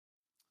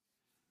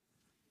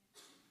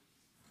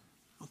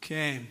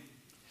Okay.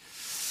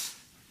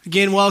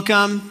 Again,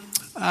 welcome.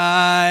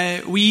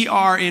 We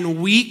are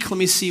in let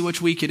me see which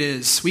week it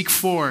is. Week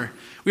 4.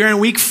 We are in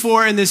week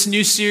 4 in this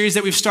new series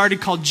that we've started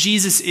called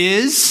Jesus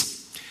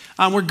Is.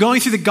 We're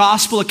going through the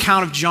gospel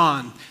account of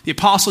John. The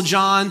Apostle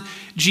John,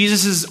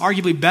 Jesus'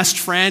 arguably best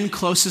friend,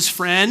 closest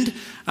friend,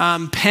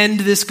 penned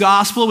this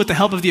gospel with the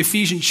help of the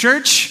Ephesian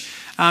church.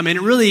 And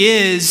it really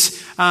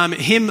is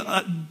him,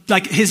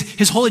 like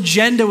his whole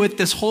agenda with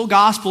this whole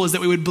gospel is that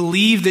we would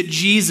believe that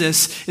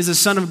Jesus is the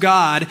Son of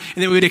God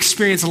and that we would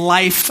experience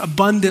life,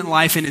 abundant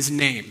life in his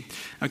name.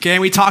 Okay,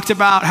 and we talked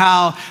about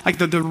how like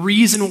the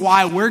reason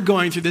why we're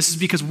going through this is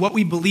because what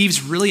we believe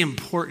is really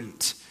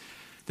important.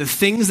 The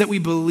things that we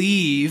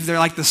believe, they're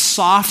like the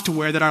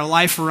software that our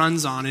life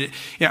runs on.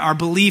 Our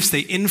beliefs,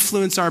 they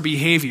influence our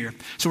behavior.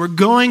 So we're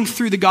going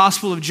through the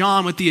Gospel of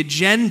John with the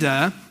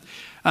agenda.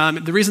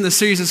 The reason the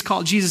series is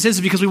called Jesus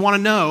Is because we want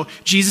to know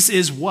Jesus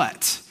is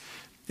what?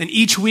 And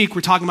each week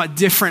we're talking about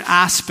different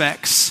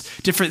aspects,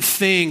 different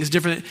things,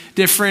 different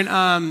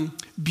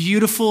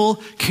beautiful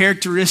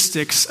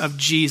characteristics of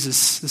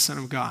Jesus, the Son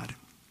of God.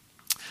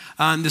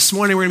 This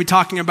morning we're going to be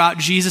talking about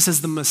Jesus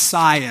as the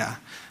Messiah.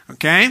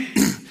 Okay?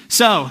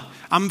 So,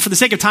 for the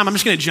sake of time, I'm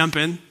just going to jump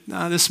in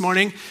this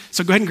morning.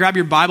 So go ahead and grab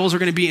your Bibles. We're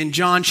going to be in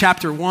John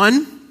chapter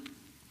 1.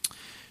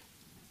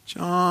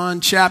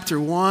 John chapter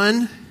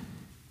 1.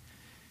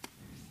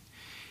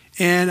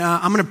 And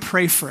I'm going to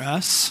pray for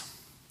us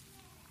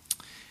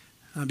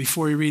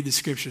before we read the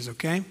scriptures,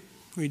 okay?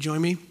 Will you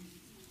join me?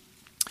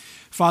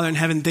 Father in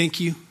heaven, thank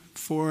you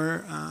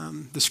for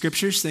the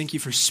scriptures. Thank you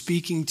for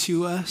speaking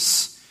to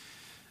us.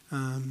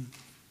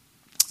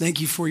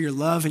 Thank you for your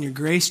love and your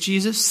grace,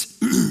 Jesus.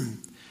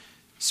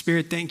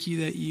 Spirit, thank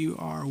you that you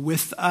are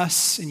with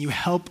us and you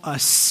help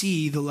us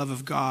see the love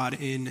of God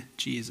in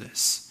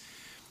Jesus.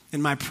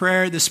 And my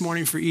prayer this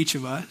morning for each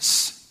of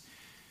us,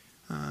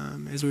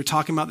 as we were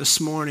talking about this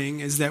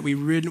morning, is that we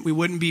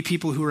wouldn't be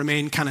people who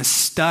remain kind of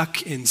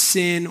stuck in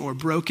sin or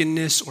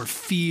brokenness or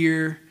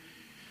fear,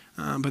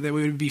 but that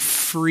we would be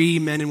free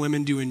men and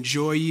women to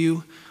enjoy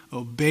you,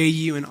 obey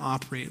you, and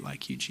operate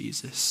like you,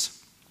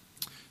 Jesus.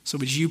 So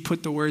would you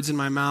put the words in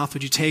my mouth?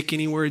 Would you take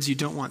any words you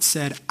don't want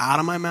said out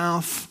of my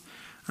mouth?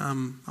 I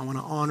want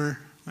to honor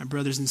my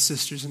brothers and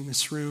sisters in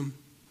this room,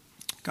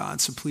 God,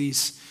 so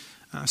please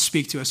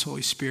speak to us,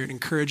 Holy Spirit.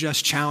 Encourage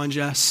us, challenge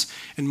us,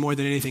 and more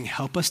than anything,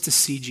 help us to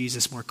see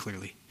Jesus more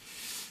clearly.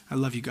 I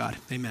love you, God.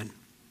 Amen.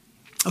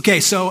 Okay,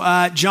 so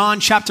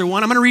John chapter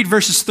 1. I'm going to read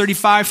verses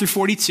 35 through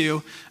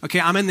 42. Okay,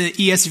 I'm in the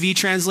ESV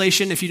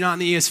translation. If you're not in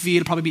the ESV,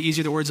 it'll probably be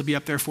easier. The words will be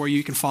up there for you.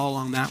 You can follow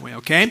along that way,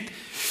 okay?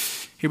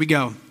 Here we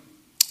go.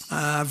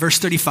 Verse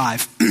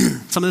 35.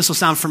 Some of this will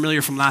sound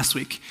familiar from last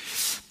week.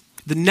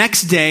 The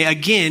next day,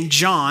 again,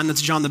 John,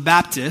 that's John the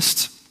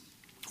Baptist,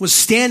 was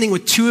standing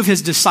with two of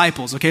his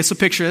disciples. Okay, so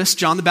picture this,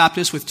 John the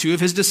Baptist with two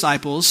of his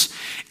disciples,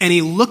 and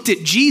he looked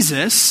at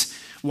Jesus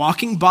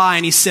walking by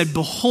and he said,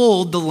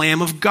 "Behold the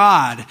Lamb of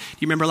God." Do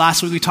you remember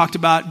last week we talked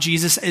about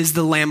Jesus as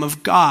the Lamb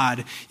of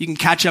God? You can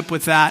catch up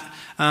with that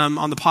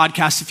on the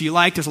podcast if you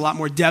like. There's a lot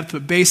more depth,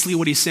 but basically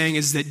what he's saying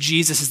is that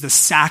Jesus is the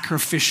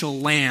sacrificial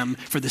lamb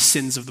for the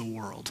sins of the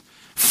world,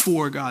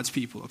 for God's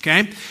people,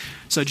 okay?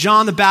 So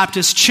John the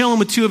Baptist chilling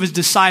with two of his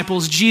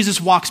disciples. Jesus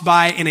walks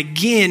by and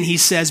again he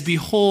says,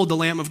 "Behold the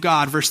Lamb of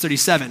God," verse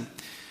 37.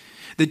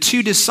 The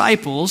two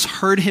disciples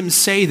heard him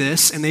say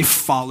this and they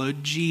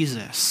followed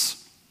Jesus.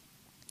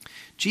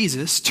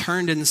 Jesus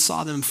turned and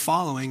saw them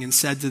following and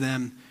said to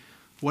them,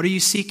 "What are you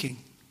seeking?"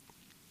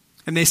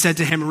 And they said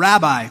to him,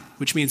 "Rabbi,"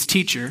 which means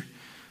teacher,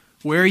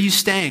 "where are you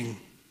staying?"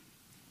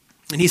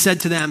 And he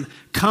said to them,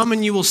 "Come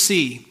and you will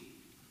see."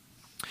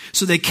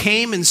 So they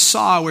came and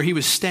saw where he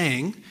was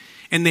staying,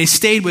 and they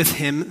stayed with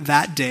him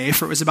that day,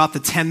 for it was about the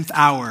 10th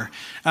hour.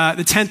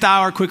 The 10th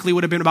hour quickly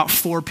would have been about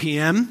 4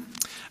 p.m.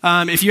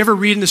 If you ever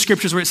read in the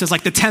scriptures where it says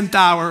like the 10th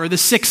hour or the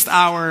 6th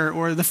hour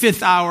or the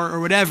 5th hour or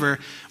whatever,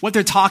 what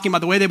they're talking about,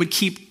 the way they would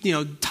keep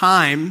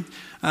time,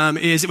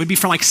 is it would be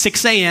from like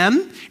 6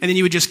 a.m. and then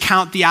you would just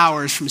count the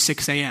hours from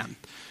 6 a.m.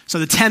 So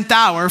the 10th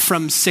hour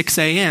from 6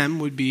 a.m.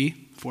 would be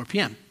 4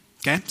 p.m.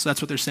 Okay, so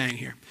that's what they're saying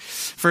here.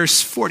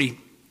 Verse 40.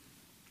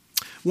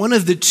 One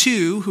of the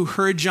two who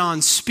heard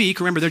John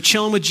speak, remember they're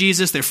chilling with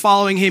Jesus, they're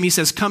following him. He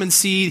says, "Come and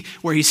see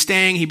where he's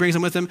staying." He brings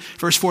them with him.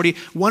 Verse 40,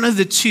 one of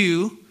the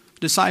two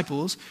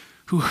disciples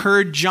who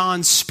heard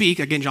John speak,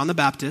 again, John the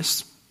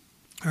Baptist,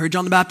 heard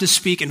John the Baptist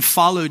speak and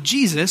followed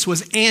Jesus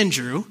was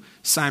Andrew,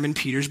 Simon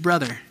Peter's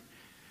brother.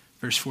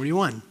 Verse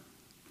 41.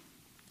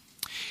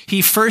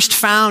 He first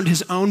found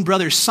his own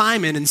brother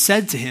Simon and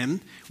said to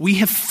him, "We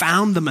have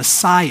found the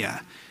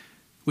Messiah,"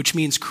 which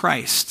means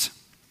Christ.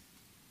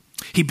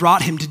 He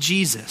brought him to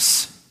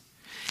Jesus.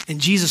 And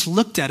Jesus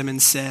looked at him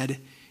and said,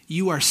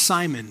 "You are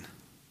Simon,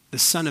 the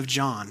son of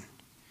John.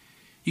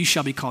 You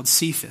shall be called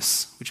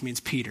Cephas," which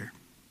means Peter.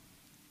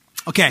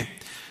 Okay,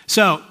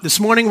 so this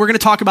morning we're going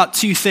to talk about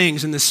two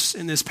things in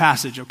this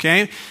passage,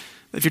 okay?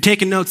 If you're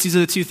taking notes, these are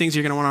the two things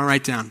you're going to want to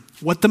write down.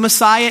 What the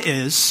Messiah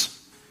is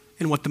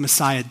and what the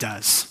Messiah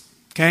does.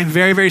 Okay,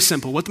 very, very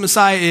simple. What the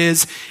Messiah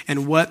is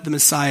and what the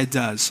Messiah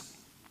does.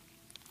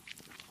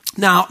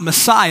 Now,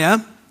 Messiah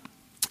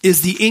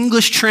is the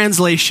English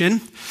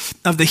translation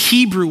of the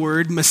Hebrew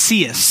word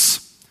Messias.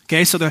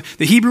 Okay, so the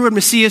Hebrew word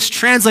Messias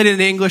translated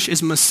into English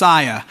is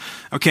Messiah.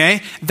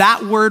 Okay,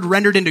 that word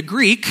rendered into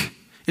Greek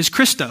is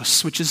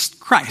Christos, which is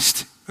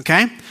Christ.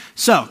 Okay,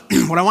 so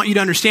what I want you to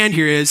understand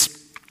here is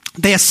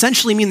they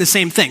essentially mean the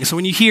same thing. So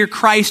when you hear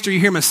Christ or you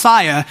hear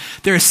Messiah,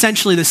 they're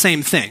essentially the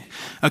same thing.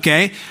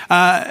 Okay,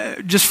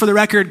 just for the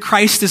record,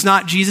 Christ is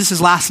not Jesus'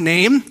 last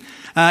name.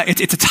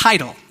 It's a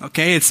title.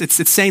 Okay,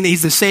 it's saying that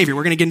he's the Savior.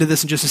 We're going to get into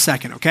this in just a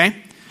second.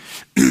 Okay,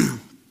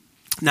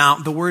 now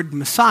the word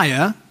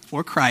Messiah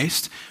or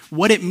Christ,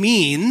 what it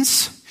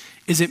means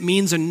is it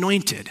means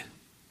anointed.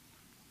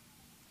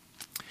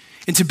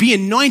 And to be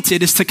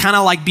anointed is to kind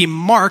of like be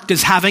marked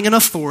as having an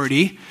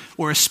authority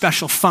or a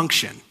special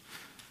function.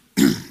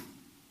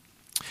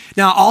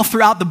 Now, all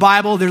throughout the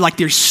Bible,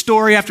 there's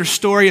story after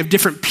story of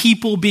different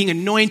people being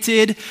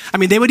anointed. I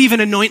mean, they would even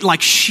anoint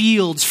like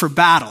shields for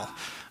battle.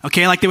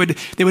 Okay, like they would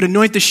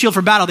anoint the shield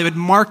for battle. They would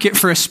mark it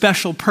for a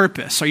special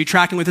purpose. Are you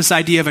tracking with this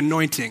idea of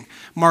anointing?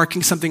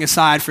 Marking something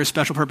aside for a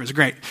special purpose.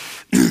 Great.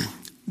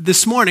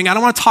 This morning, I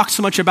don't want to talk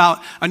so much about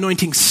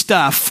anointing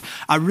stuff.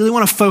 I really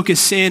want to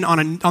focus in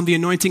on the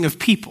anointing of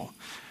people,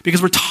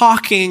 because we're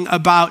talking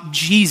about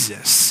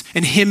Jesus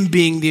and him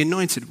being the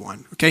anointed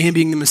one, okay, him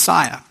being the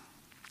Messiah.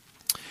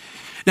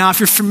 Now,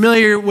 if you're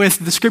familiar with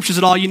the scriptures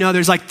at all, you know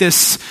there's like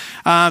this,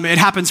 it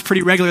happens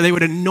pretty regularly. They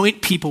would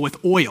anoint people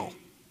with oil.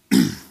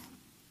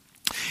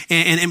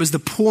 And it was the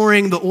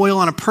pouring the oil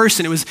on a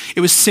person. It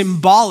was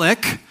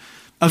symbolic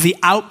of the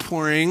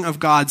outpouring of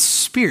God's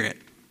Spirit.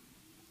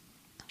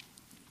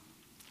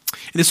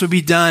 And this would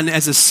be done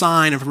as a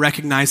sign of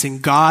recognizing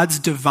God's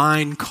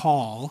divine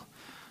call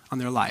on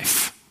their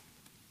life.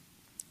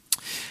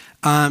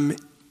 In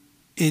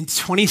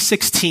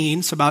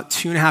 2016, so about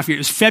 2.5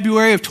 years,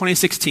 February of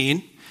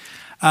 2016,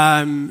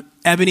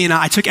 Ebony and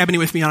I took Ebony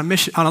with me on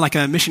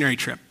a missionary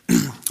trip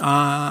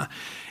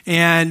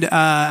and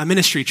a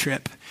ministry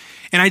trip.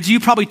 And I do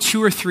probably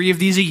 2 or 3 of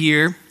these a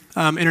year,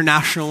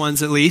 international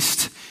ones at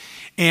least.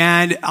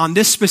 And on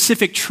this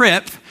specific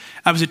trip,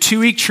 it was a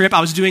 2-week trip.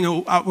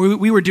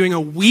 We were doing a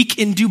week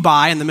in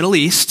Dubai in the Middle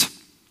East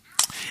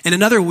and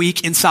another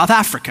week in South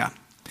Africa.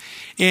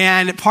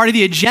 And part of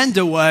the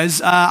agenda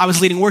was I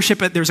was leading worship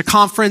there was a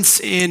conference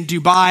in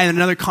Dubai and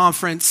another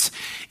conference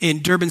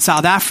in Durban,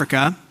 South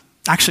Africa.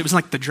 Actually, it was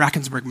like the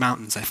Drakensberg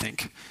Mountains, I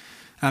think.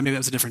 Maybe that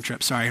was a different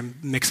trip. Sorry, I'm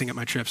mixing up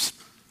my trips.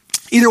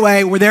 Either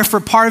way, we're there for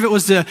part of it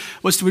was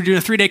we're doing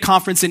a 3-day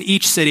conference in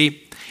each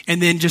city,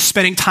 and then just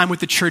spending time with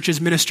the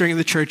churches, ministering in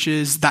the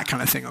churches, that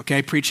kind of thing,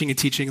 okay? Preaching and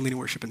teaching and leading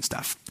worship and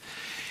stuff.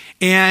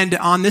 And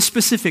on this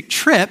specific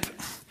trip,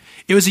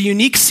 it was a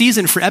unique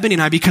season for Ebony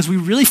and I because we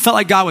really felt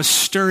like God was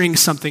stirring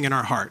something in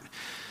our heart.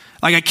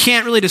 Like, I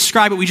can't really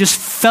describe it. We just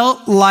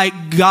felt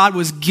like God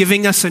was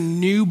giving us a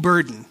new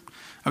burden.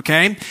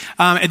 Okay?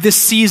 At this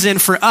season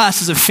for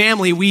us as a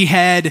family, we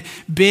had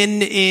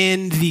been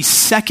in the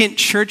second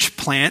church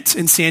plant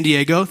in San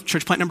Diego,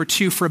 church plant number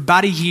 2, for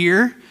about a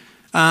year.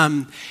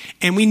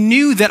 And we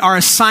knew that our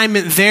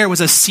assignment there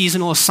was a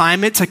seasonal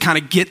assignment to kind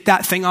of get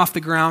that thing off the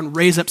ground,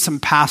 raise up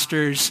some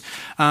pastors,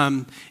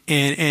 and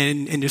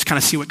just kind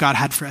of see what God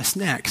had for us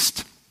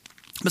next.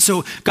 But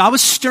so God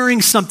was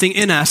stirring something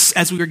in us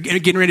as we were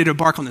getting ready to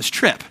embark on this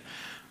trip.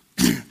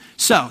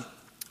 So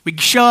we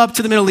show up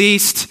to the Middle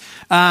East,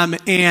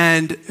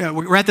 and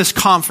we're at this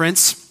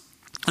conference,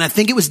 and I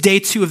think it was day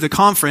 2 of the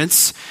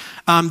conference.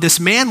 This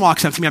man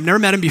walks up to me. I've never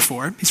met him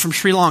before. He's from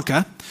Sri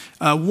Lanka.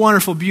 A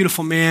wonderful,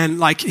 beautiful man.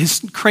 Like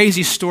his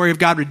crazy story of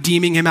God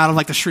redeeming him out of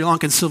like the Sri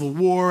Lankan Civil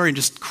War and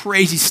just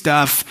crazy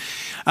stuff.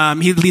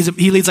 He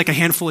leads like a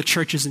handful of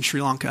churches in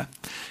Sri Lanka,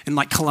 in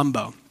like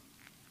Colombo.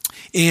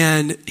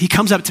 And he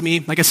comes up to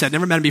me, like I said,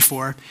 never met him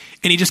before,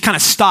 and he just kind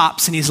of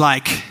stops and he's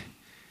like,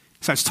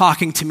 starts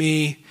talking to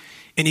me.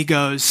 And he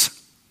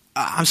goes,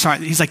 I'm sorry.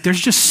 He's like,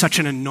 there's just such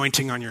an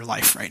anointing on your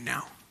life right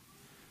now.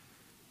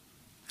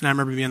 And I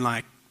remember being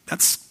like,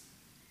 that's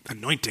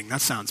anointing.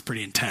 That sounds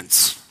pretty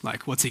intense.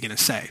 Like, what's he going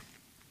to say?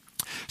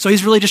 So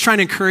he's really just trying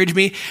to encourage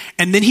me.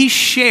 And then he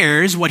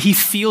shares what he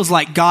feels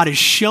like God is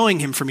showing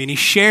him for me. And he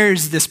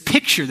shares this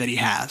picture that he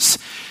has.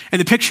 And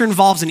the picture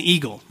involves an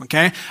eagle,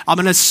 okay? I'm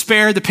going to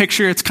spare the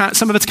picture.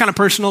 Some of it's kind of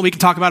personal. We can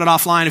talk about it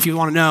offline if you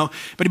want to know.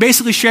 But he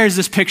basically shares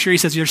this picture. He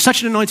says, there's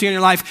such an anointing in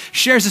your life.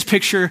 Shares this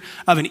picture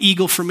of an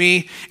eagle for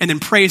me and then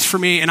prays for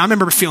me. And I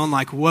remember feeling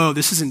like, whoa,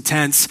 this is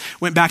intense.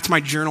 Went back to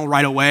my journal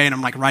right away and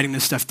I'm like writing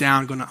this stuff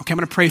down, going, okay, I'm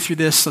going to pray through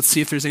this. Let's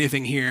see if there's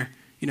anything here.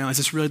 You know, is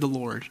this really the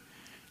Lord?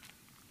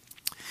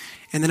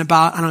 And then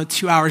about,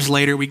 2 hours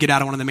later, we get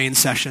out of one of the main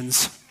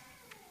sessions.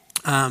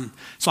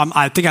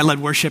 I think I led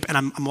worship, and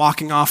I'm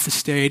walking off the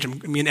stage.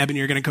 Me and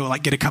Ebony are going to go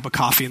like get a cup of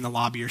coffee in the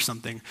lobby or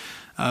something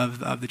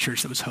of the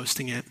church that was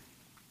hosting it.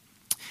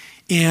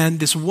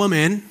 And this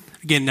woman,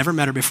 again, never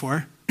met her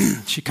before,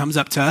 she comes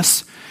up to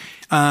us,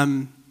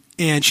 and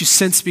she's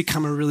since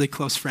become a really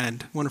close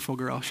friend. Wonderful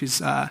girl. She's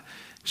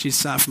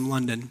from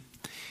London,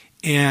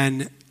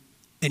 and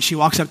she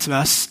walks up to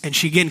us, and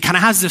she again kind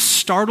of has this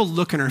startled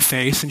look in her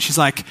face, and she's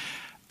like,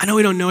 I know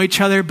we don't know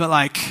each other, but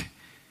like,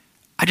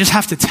 I just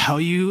have to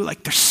tell you,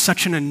 like, there's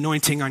such an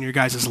anointing on your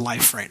guys'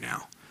 life right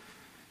now.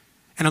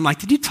 And I'm like,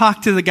 did you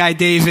talk to the guy,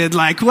 David?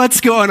 Like, what's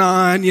going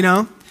on, you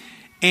know?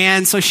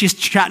 And so she's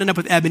chatting it up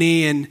with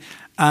Ebony,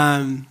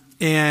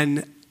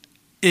 and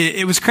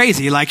it was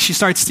crazy. Like, she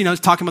starts,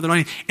 talking about the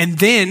anointing. And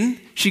then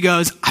she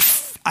goes,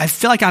 I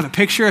feel like I have a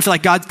picture. I feel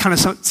like God kind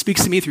of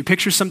speaks to me through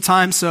pictures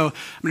sometimes. So I'm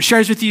going to share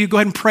this with you. Go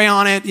ahead and pray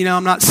on it.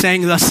 I'm not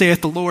saying thus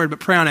saith the Lord, but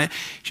pray on it.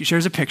 She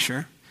shares a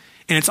picture,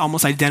 and it's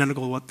almost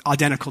identical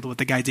to what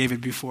the guy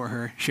David before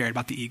her shared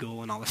about the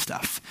eagle and all this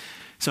stuff.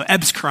 So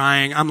Eb's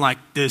crying. I'm like,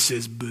 this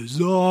is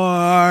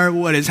bizarre.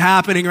 What is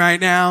happening right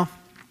now?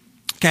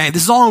 Okay,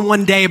 this is all in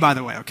one day, by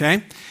the way,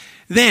 okay?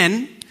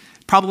 Then,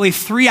 probably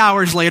 3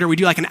 hours later, we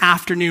do like an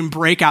afternoon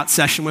breakout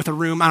session with a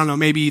room, I don't know,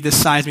 maybe this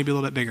size, maybe a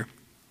little bit bigger.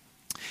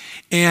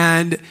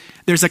 And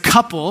there's a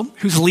couple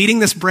who's leading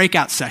this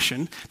breakout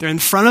session. They're in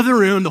front of the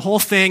room, the whole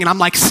thing, and I'm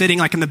like sitting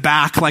like in the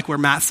back, like where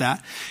Matt's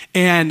at.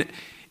 And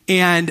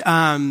it's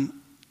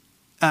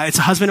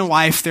a husband and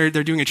wife. They're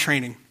doing a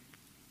training.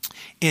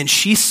 And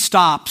she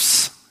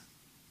stops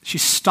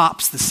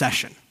the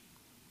session.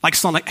 Like,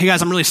 hey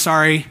guys, I'm really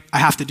sorry. I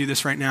have to do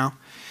this right now.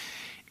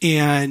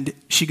 And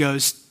she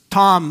goes,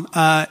 Tom,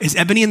 is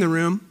Ebony in the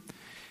room?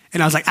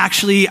 And I was like,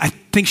 actually, I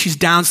think she's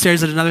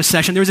downstairs at another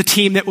session. There was a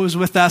team that was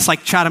with us,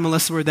 like Chad and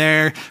Melissa were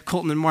there,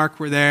 Colton and Mark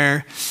were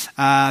there,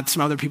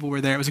 some other people were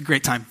there. It was a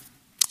great time.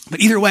 But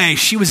either way,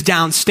 she was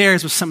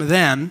downstairs with some of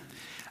them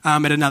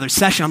at another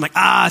session. I'm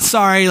like,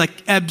 sorry,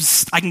 like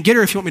Ebs, I can get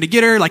her if you want me to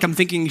get her. Like I'm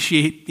thinking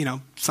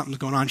something's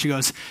going on.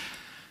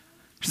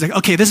 She's like,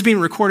 okay, this is being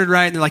recorded,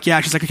 right? And they're like,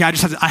 yeah. She's like, okay,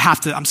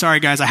 I'm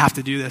sorry guys, I have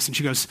to do this. And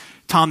she goes,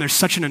 Tom, there's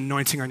such an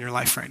anointing on your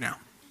life right now.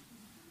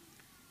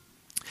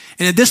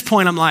 And at this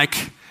point, I'm like,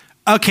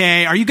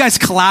 okay, are you guys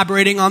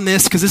collaborating on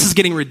this? Because this is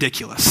getting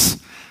ridiculous,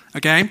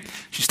 okay?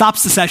 She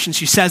stops the session.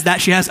 She says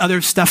that. She has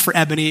other stuff for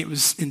Ebony. It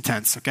was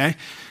intense, okay?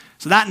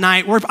 So that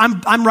night,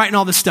 I'm writing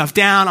all this stuff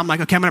down. I'm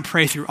like, okay, I'm going to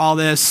pray through all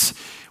this.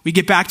 We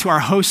get back to our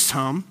host's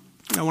home.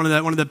 One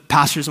of the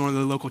pastors in one of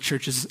the local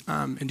churches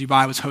in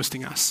Dubai was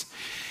hosting us.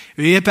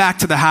 We get back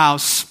to the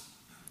house,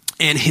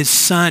 and his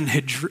son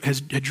had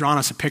drawn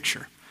us a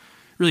picture.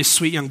 Really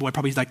sweet young boy,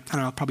 probably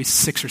probably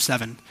 6 or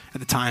 7 at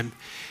the time.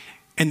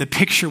 And the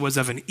picture was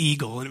of an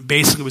eagle, and it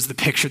basically was the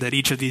picture that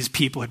each of these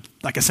people had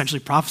like essentially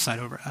prophesied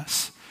over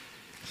us.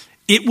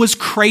 It was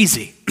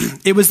crazy.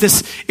 It was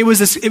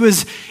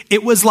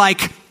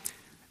like,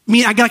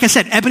 like I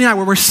said, Ebony and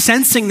I were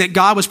sensing that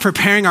God was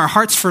preparing our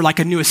hearts for like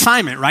a new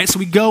assignment, right? So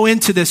we go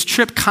into this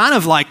trip kind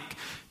of like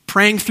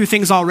praying through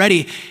things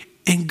already,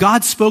 and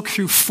God spoke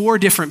through 4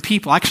 different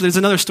people. Actually, there's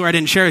another story I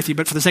didn't share with you,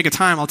 but for the sake of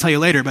time, I'll tell you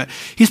later. But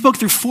he spoke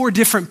through 4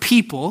 different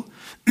people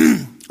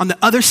on the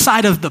other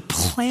side of the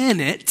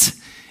planet.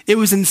 It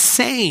was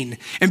insane.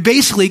 And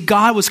basically,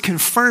 God was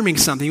confirming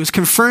something. He was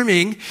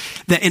confirming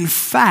that, in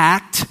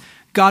fact,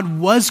 God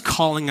was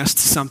calling us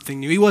to something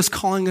new. He was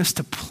calling us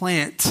to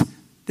plant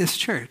this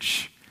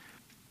church.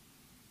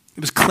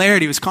 It was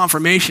clarity. It was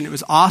confirmation. It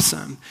was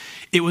awesome.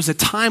 It was a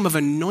time of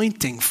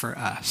anointing for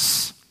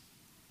us,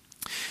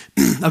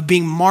 of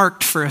being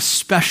marked for a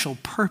special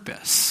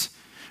purpose.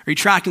 Are you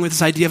tracking with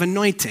this idea of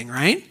anointing,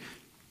 right?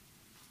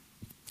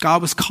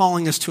 God was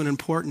calling us to an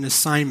important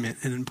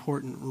assignment, an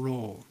important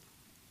role.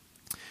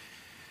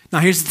 Now,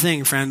 here's the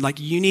thing, friend.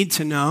 Like, you need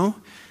to know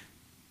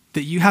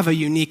that you have a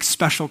unique,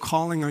 special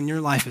calling on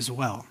your life as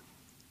well.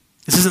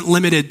 This isn't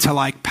limited to,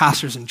 like,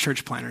 pastors and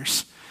church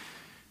planners.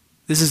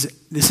 This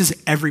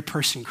is every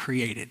person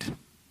created.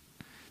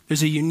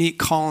 There's a unique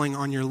calling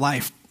on your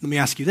life. Let me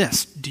ask you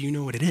this. Do you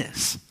know what it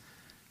is?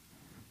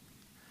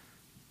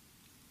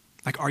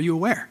 Like, are you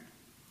aware?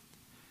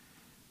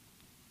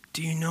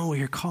 Do you know what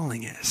your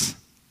calling is?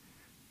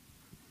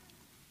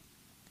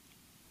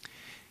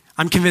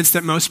 I'm convinced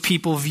that most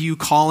people view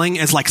calling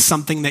as like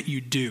something that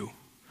you do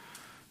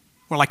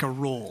or like a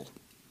role.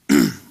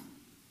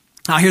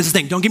 Now, here's the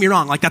thing. Don't get me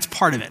wrong. Like, that's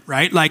part of it,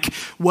 right? Like,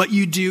 what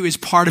you do is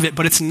part of it,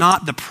 but it's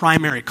not the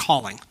primary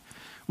calling.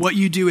 What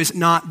you do is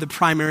not the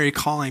primary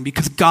calling,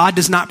 because God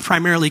does not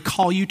primarily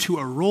call you to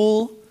a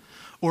role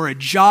or a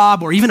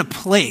job or even a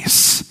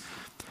place.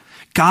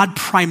 God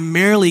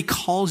primarily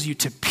calls you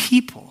to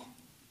people.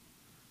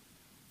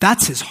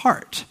 That's his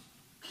heart.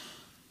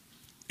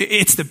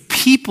 It's the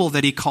people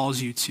that he calls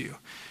you to.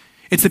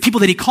 It's the people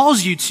that he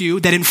calls you to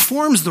that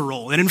informs the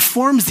role, that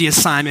informs the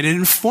assignment, it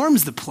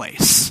informs the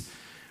place.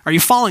 Are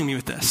you following me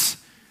with this?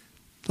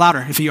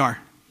 Louder if you are.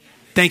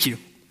 Thank you.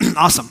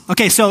 Awesome.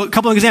 Okay, so a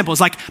couple of examples,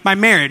 like my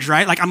marriage,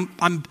 right? Like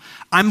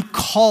I'm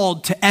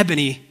called to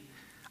Ebony.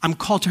 I'm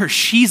called to her.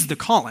 She's the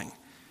calling.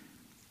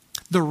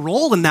 The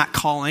role in that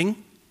calling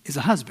is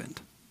a husband.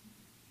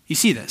 You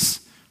see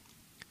this?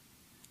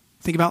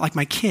 Think about like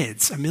my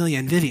kids, Amelia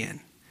and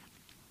Vivian.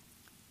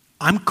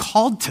 I'm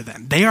called to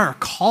them. They are a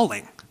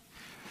calling.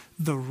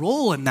 The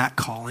role in that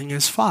calling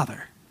is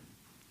father.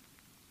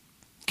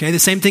 Okay, the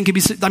same thing could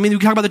be, we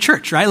talk about the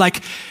church, right?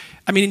 Like,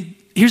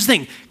 here's the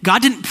thing.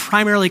 God didn't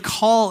primarily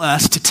call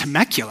us to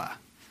Temecula.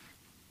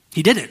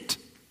 He didn't.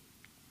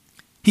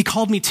 He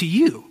called me to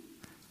you.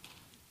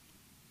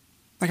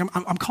 Like,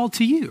 I'm called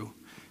to you.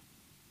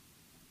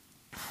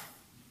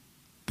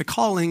 The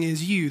calling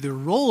is you. The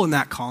role in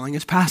that calling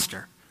is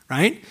pastor,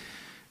 right?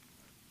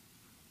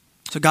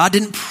 So God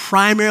didn't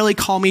primarily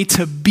call me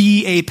to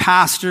be a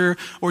pastor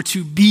or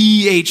to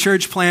be a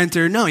church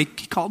planter. No, he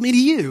called me to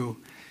you.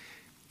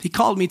 He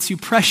called me to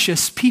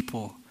precious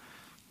people.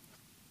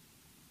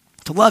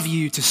 To love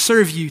you, to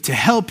serve you, to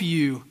help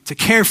you, to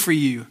care for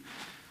you.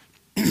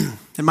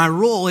 And my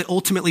role, it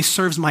ultimately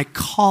serves my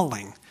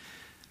calling.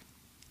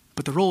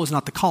 But the role is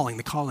not the calling.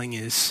 The calling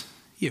is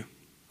you.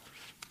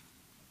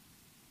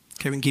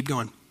 Okay, we can keep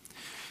going.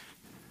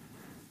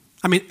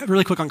 I mean,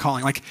 really quick on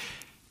calling. Like,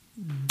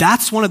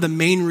 that's one of the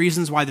main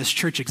reasons why this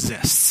church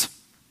exists.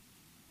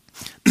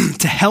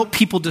 To help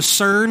people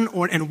discern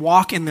and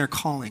walk in their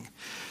calling.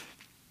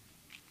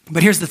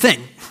 But here's the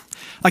thing.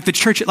 Like the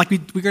church, like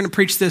we're going to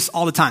preach this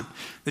all the time.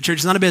 The church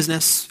is not a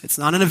business. It's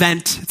not an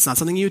event. It's not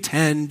something you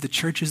attend. The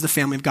church is the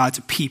family of God. It's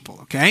a people,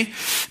 okay?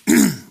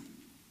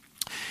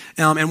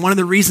 And one of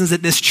the reasons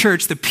that this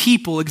church, the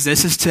people,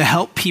 exists is to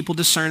help people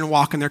discern and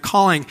walk in their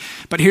calling.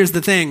 But here's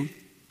the thing.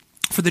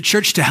 For the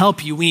church to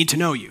help you, we need to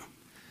know you.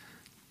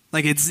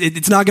 Like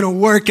it's not going to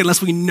work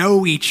unless we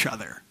know each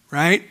other,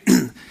 right?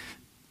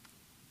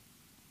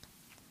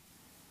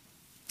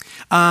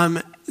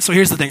 So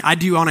here's the thing. I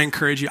do want to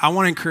encourage you. I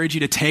want to encourage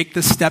you to take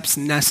the steps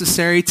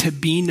necessary to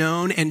be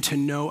known and to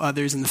know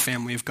others in the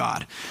family of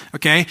God.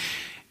 Okay?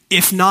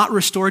 If not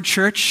Restored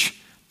Church,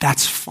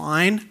 that's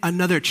fine.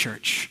 Another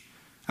church.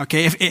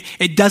 Okay? If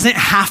it doesn't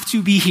have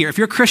to be here. If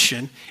you're a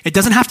Christian, it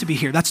doesn't have to be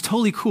here. That's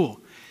totally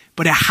cool.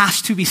 But it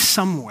has to be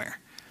somewhere.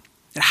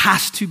 It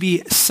has to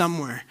be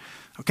somewhere.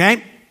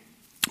 Okay?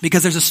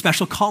 Because there's a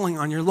special calling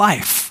on your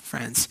life,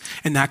 friends.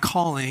 And that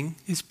calling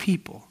is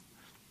people.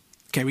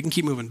 Okay, we can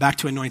keep moving. Back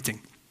to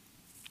anointing.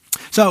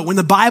 So when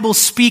the Bible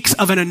speaks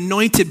of an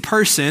anointed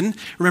person,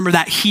 remember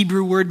that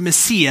Hebrew word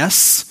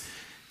Messias,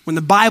 when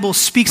the Bible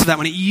speaks of that,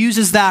 when it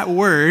uses that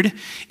word,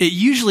 it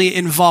usually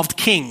involved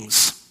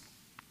kings.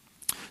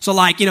 So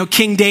like,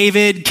 King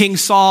David, King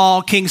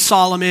Saul, King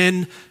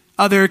Solomon,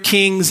 other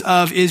kings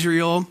of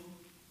Israel.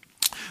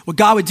 What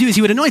God would do is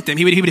he would anoint them.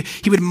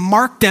 He would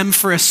mark them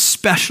for a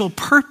special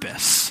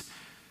purpose.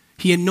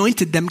 He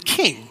anointed them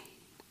king.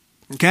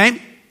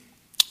 Okay?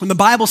 When the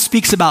Bible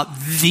speaks about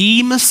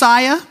the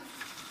Messiah,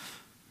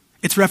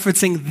 it's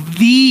referencing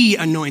the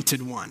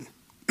anointed one.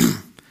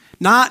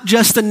 Not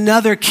just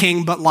another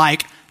king, but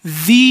like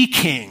the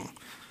king.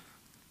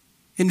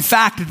 In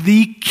fact,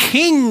 the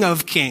King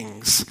of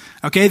Kings.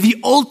 Okay, the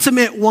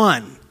ultimate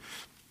one.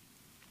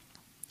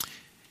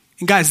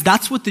 And guys,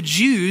 that's what the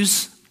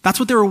Jews, that's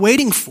what they were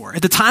waiting for.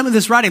 At the time of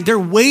this writing, they're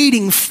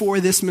waiting for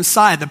this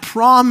Messiah, the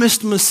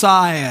promised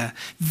Messiah,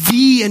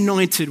 the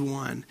anointed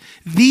one,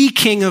 the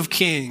King of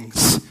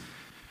Kings.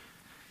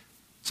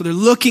 So they're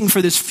looking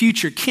for this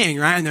future king,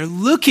 right? And they're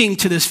looking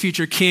to this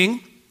future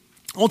king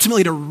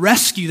ultimately to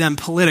rescue them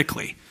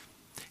politically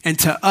and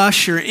to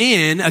usher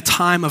in a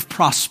time of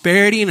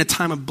prosperity and a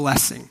time of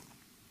blessing.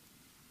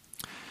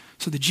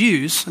 So the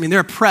Jews, they're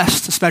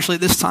oppressed, especially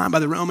at this time by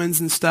the Romans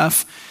and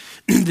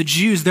stuff. The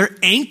Jews, they're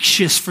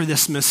anxious for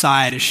this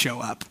Messiah to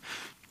show up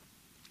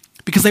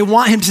because they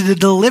want him to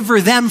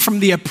deliver them from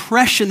the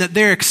oppression that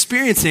they're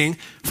experiencing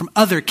from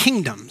other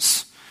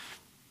kingdoms.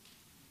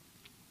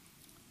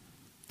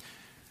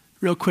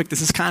 Real quick,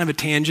 this is kind of a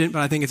tangent,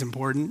 but I think it's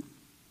important.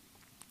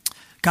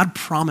 God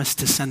promised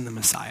to send the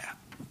Messiah.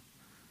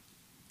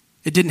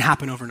 It didn't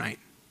happen overnight.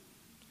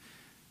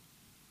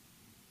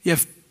 You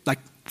have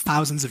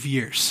thousands of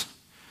years.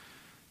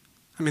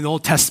 The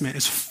Old Testament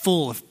is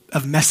full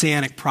of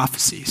messianic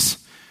prophecies.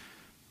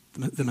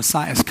 The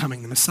Messiah is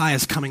coming. The Messiah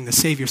is coming. The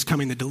Savior is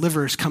coming. The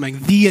Deliverer is coming.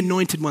 The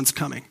Anointed One's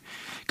coming.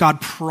 God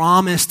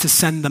promised to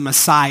send the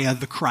Messiah,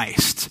 the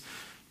Christ.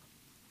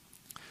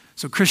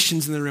 So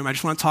Christians in the room, I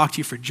just want to talk to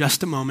you for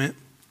just a moment,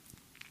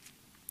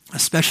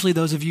 especially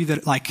those of you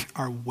that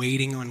are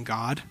waiting on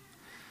God,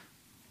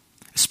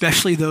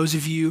 especially those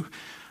of you,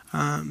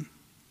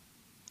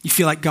 you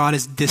feel like God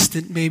is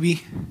distant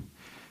maybe,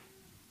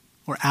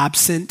 or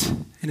absent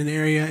in an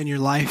area in your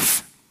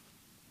life.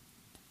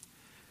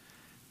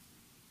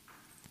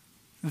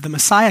 The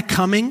Messiah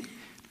coming,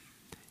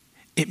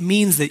 it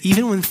means that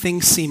even when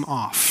things seem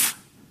off,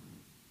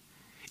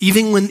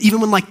 even when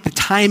the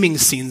timing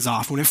seems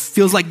off, when it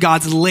feels like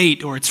God's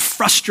late or it's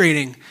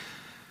frustrating,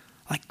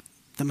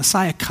 the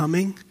Messiah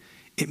coming,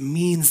 it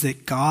means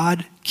that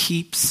God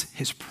keeps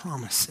his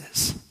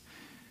promises.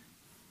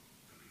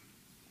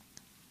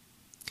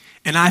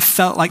 And I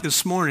felt like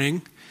this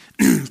morning,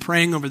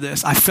 praying over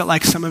this, I felt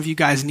like some of you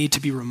guys need to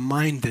be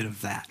reminded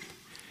of that.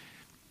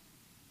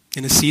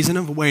 In a season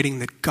of waiting,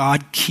 that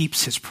God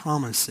keeps his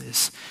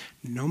promises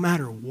no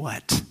matter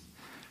what.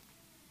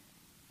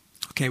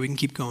 Okay, we can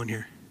keep going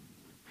here.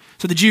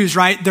 So the Jews,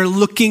 right, they're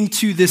looking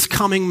to this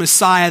coming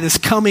Messiah, this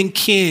coming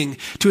king,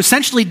 to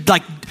essentially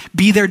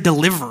be their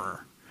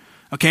deliverer,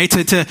 okay,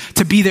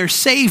 to be their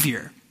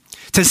savior,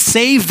 to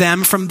save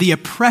them from the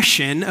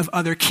oppression of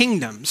other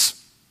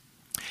kingdoms,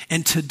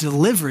 and to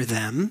deliver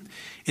them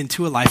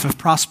into a life of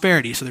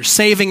prosperity. So they're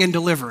saving and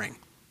delivering.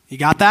 You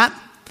got that?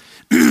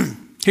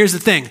 Here's the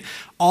thing.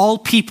 All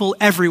people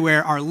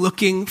everywhere are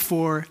looking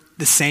for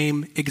the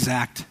same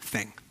exact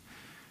thing.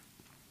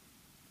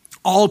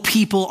 All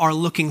people are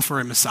looking for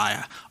a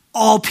Messiah.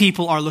 All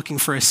people are looking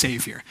for a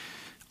Savior.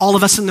 All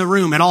of us in the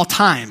room at all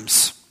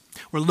times,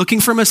 we're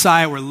looking for a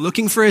Messiah. We're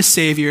looking for a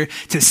Savior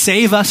to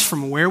save us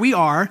from where we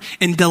are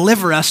and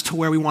deliver us to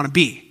where we want to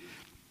be.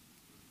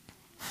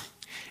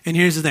 And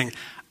here's the thing.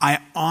 I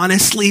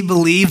honestly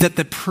believe that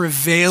the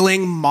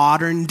prevailing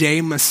modern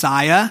day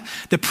Messiah,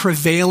 the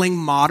prevailing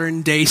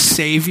modern day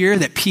Savior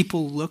that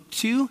people look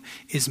to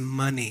is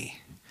money,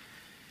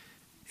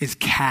 is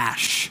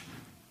cash.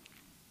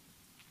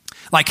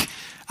 Like,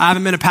 I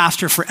haven't been a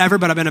pastor forever,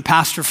 but I've been a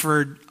pastor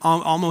for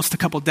almost a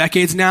couple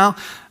decades now.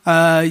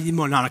 Well,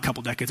 not a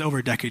couple decades, over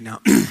a decade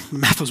now. The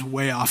math was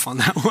way off on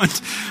that one.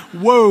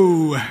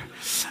 Whoa.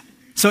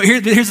 So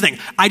here's the thing.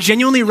 I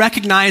genuinely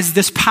recognize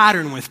this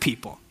pattern with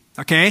people,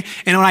 okay?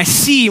 And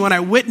what I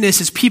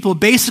witness is people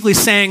basically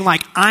saying,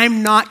 like,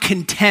 I'm not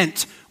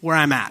content where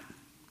I'm at.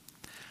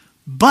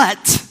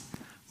 But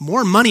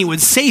more money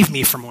would save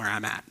me from where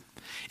I'm at.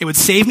 It would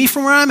save me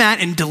from where I'm at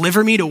and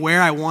deliver me to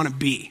where I want to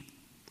be.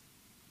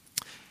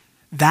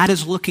 That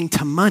is looking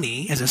to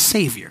money as a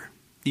savior.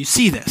 You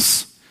see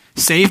this.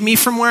 Save me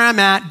from where I'm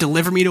at,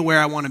 deliver me to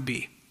where I want to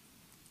be.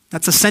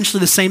 That's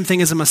essentially the same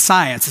thing as a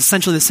Messiah. It's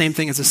essentially the same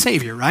thing as a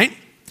savior, right?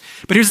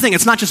 But here's the thing.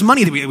 It's not just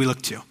money that we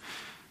look to.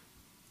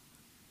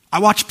 I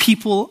watch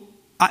people,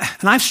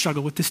 and I've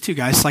struggled with this too,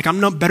 guys. Like,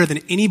 I'm no better than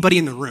anybody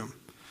in the room.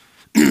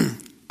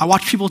 I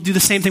watch people do the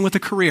same thing with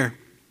a career.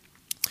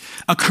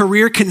 A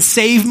career can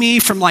save me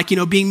from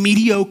being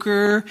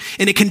mediocre,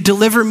 and it can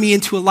deliver me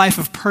into a life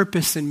of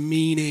purpose and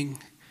meaning.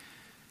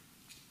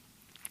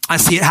 I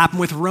see it happen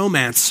with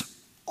romance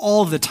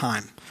all the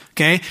time,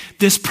 okay?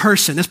 This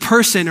person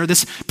or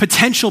this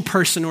potential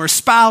person or a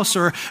spouse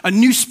or a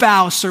new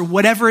spouse or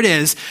whatever it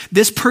is,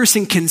 this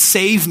person can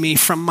save me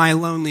from my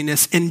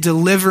loneliness and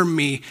deliver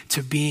me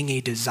to being a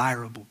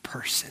desirable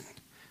person.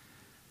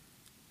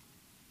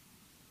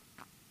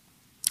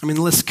 I mean,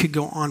 the list could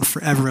go on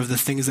forever of the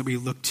things that we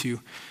look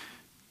to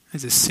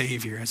as a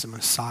savior, as a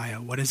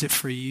Messiah. What is it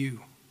for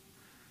you?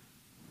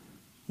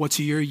 What's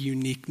your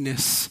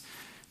uniqueness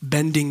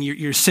bending,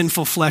 your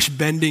sinful flesh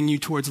bending you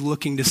towards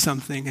looking to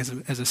something as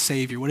a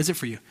savior? What is it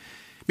for you?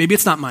 Maybe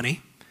it's not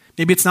money.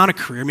 Maybe it's not a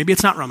career. Maybe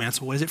it's not romance.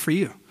 What is it for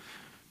you?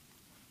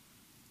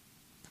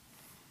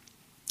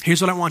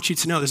 Here's what I want you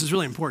to know. This is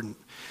really important.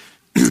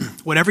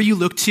 Whatever you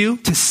look to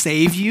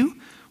save you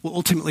will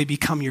ultimately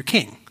become your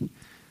king.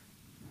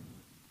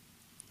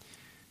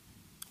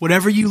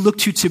 Whatever you look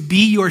to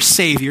be your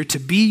Savior, to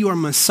be your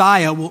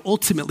Messiah, will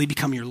ultimately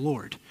become your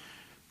Lord.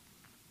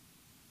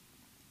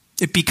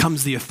 It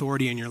becomes the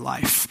authority in your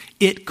life.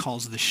 It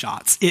calls the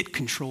shots. It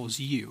controls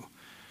you.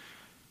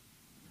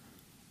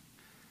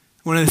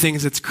 One of the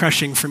things that's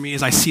crushing for me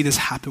is I see this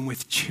happen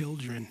with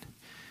children.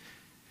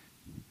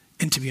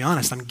 And to be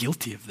honest, I'm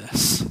guilty of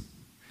this.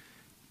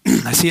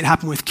 I see it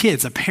happen with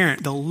kids. A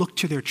parent, they'll look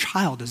to their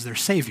child as their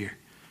Savior.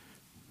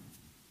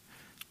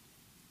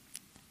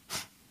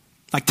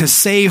 Like to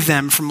save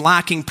them from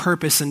lacking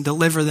purpose and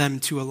deliver them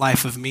to a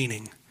life of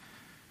meaning.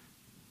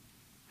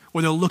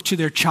 Or they'll look to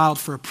their child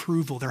for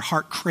approval. Their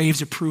heart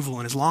craves approval.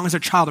 And as long as their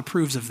child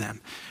approves of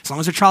them, as long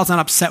as their child's not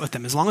upset with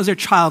them, as long as their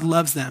child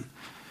loves them.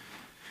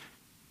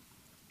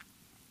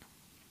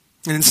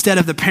 And instead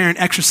of the parent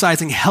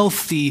exercising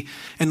healthy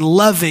and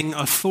loving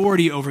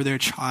authority over their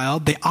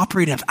child, they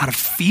operate out of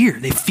fear.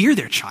 They fear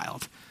their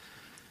child.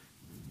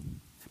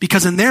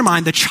 Because in their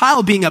mind, the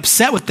child being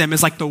upset with them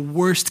is like the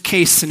worst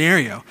case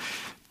scenario.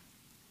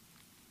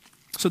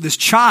 So this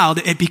child,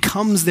 it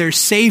becomes their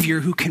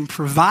savior who can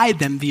provide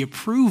them the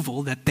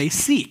approval that they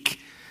seek.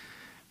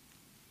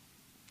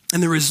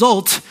 And the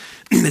result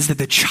is that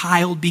the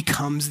child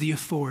becomes the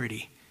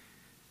authority.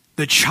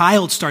 The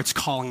child starts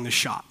calling the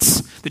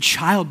shots. The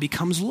child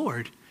becomes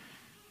Lord.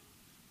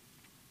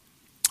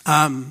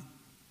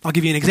 I'll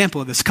give you an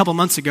example of this. A couple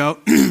months ago,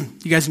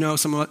 you guys know,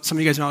 some of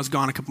you guys know I was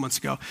gone a couple months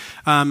ago.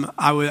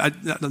 I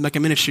like a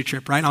ministry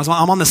trip, right? And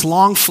I'm on this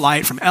long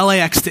flight from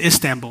LAX to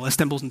Istanbul.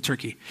 Istanbul's in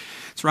Turkey.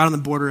 It's right on the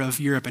border of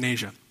Europe and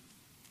Asia.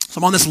 So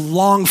I'm on this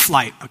long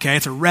flight, okay?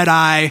 It's a red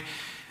eye.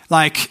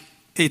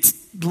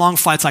 Long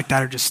flights like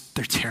that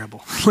they're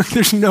terrible.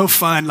 There's no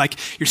fun. Like,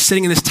 you're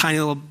sitting in this tiny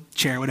little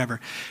chair,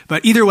 whatever.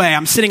 But either way,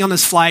 I'm sitting on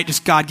this flight.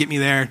 Just God, get me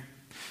there.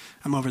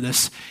 I'm over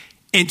this.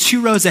 And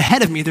 2 rows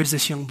ahead of me, there's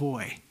this young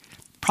boy.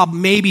 Probably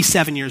maybe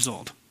 7 years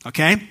old,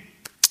 okay?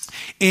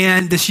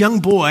 And this young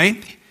boy,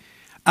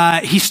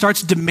 he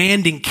starts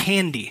demanding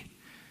candy.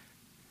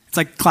 It's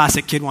like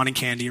classic kid wanting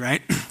candy,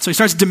 right? So he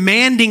starts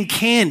demanding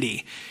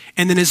candy.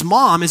 And then his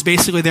mom is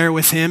basically there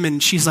with him,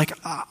 and she's like,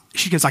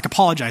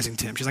 apologizing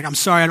to him. She's like, I'm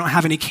sorry, I don't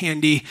have any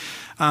candy.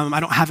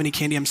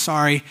 I'm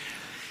sorry.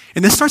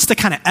 And this starts to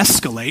kind of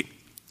escalate,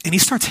 and he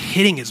starts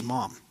hitting his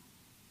mom.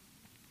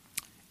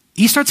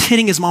 He starts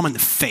hitting his mom in the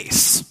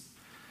face.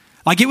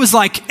 Like, it was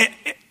like,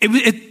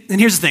 And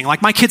here's the thing,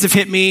 like my kids have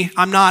hit me.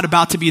 I'm not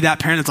about to be that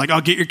parent that's like, oh,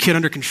 get your kid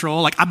under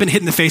control. Like I've been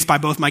hit in the face by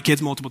both my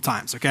kids multiple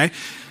times, okay?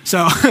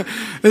 So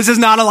this is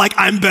not a like,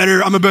 I'm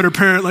a better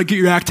parent, like get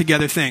your act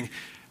together thing.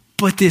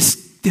 But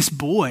this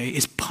boy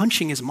is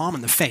punching his mom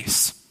in the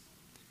face.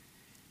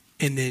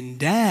 And then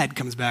dad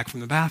comes back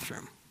from the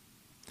bathroom.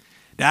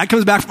 Dad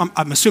comes back from,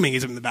 I'm assuming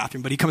he's in the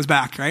bathroom, but he comes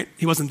back, right?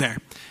 He wasn't there.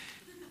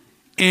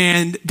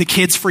 And the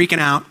kid's freaking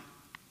out.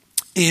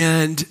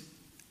 And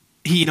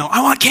he,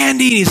 I want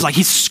candy. And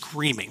he's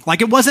screaming.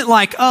 Like, it wasn't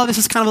like, oh, this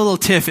is kind of a little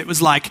tiff. It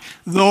was like,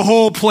 the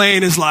whole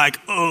plane is like,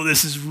 oh,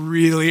 this is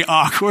really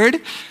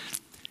awkward.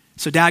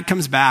 So dad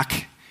comes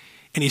back,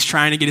 and he's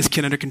trying to get his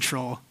kid under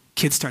control.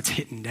 Kid starts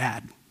hitting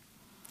dad.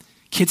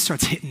 Kid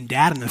starts hitting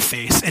dad in the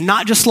face. And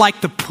not just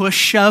like the push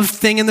shove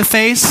thing in the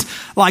face,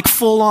 like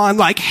full on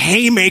like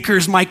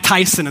haymakers Mike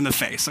Tyson in the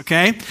face,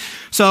 okay?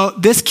 So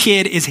this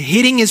kid is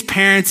hitting his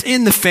parents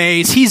in the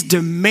face. He's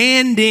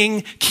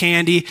demanding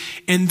candy.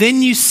 And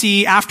then you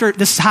see after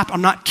this happened,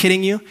 I'm not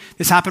kidding you,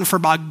 this happened for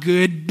about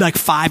good like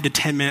 5 to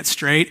 10 minutes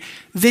straight.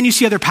 Then you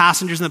see other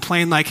passengers in the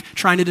plane like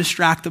trying to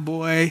distract the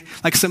boy.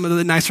 Like some of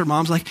the nicer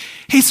moms like,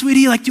 hey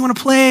sweetie, like do you want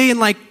to play? And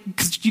like,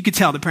 because you could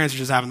tell the parents are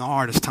just having the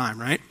hardest time,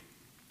 right?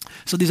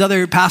 So these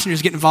other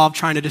passengers get involved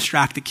trying to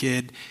distract the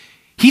kid.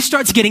 He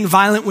starts getting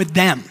violent with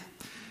them.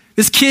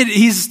 This kid,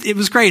 it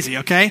was crazy,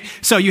 okay?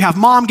 So you have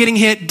mom getting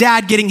hit,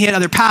 dad getting hit,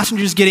 other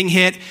passengers getting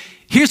hit.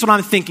 Here's what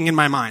I'm thinking in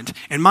my mind.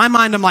 In my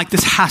mind, I'm like,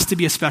 this has to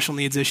be a special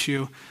needs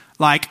issue.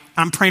 Like,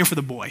 I'm praying for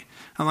the boy.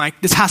 I'm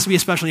like, this has to be a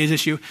special needs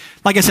issue.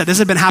 Like I said, this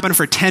has been happening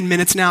for 10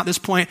 minutes now at this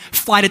point.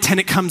 Flight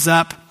attendant comes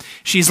up.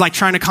 She's like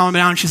trying to calm him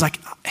down. She's like,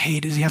 hey,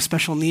 does he have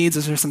special needs?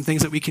 Is there some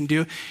things that we can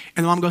do?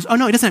 And the mom goes, oh,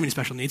 no, he doesn't have any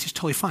special needs. He's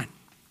totally fine.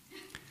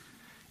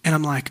 And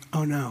I'm like,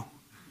 oh no.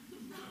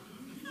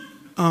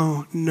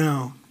 Oh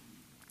no.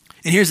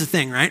 And here's the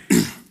thing, right?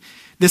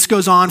 This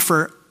goes on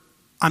for,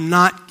 I'm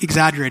not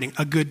exaggerating,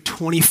 a good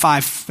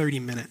 25, 30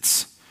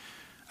 minutes.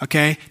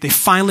 Okay? They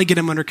finally get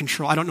him under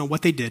control. I don't know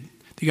what they did.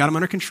 They got him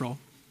under control.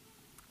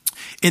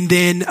 And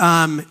then,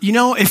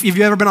 if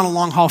you've ever been on a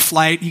long haul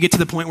flight, you get to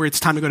the point where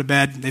it's time to go to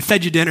bed. They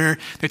fed you dinner.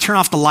 They turn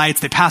off the lights.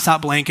 They pass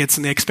out blankets,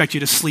 and they expect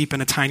you to sleep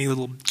in a tiny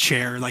little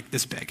chair like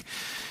this big.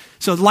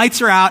 So the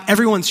lights are out.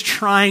 Everyone's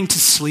trying to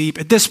sleep.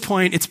 At this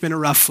point, it's been a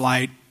rough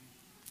flight.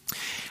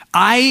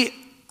 I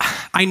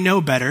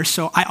know better,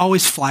 so I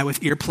always fly with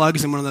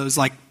earplugs and one of those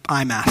like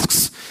eye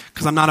masks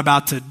because I'm not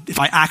about to, if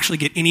I actually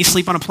get any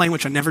sleep on a plane,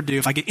 which I never do,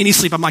 if I get any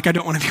sleep, I'm like, I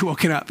don't want to be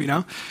woken up,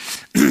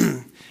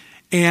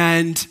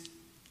 And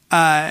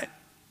I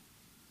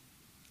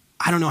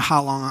don't know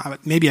how long, I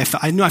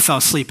knew I fell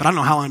asleep, but I don't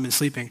know how long I've been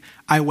sleeping.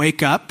 I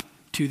wake up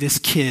to this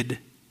kid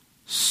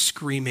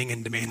screaming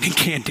and demanding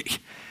candy.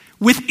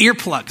 With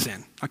earplugs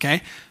in,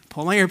 okay?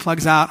 Pull my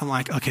earplugs out. I'm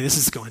like, okay, this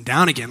is going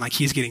down again. Like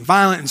he's getting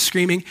violent and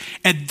screaming.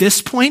 At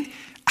this point,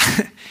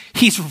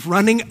 he's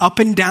running up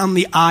and down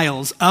the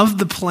aisles of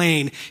the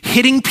plane,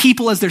 hitting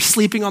people as they're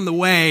sleeping on the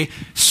way,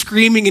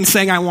 screaming and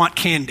saying, I want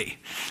candy.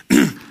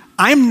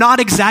 I'm not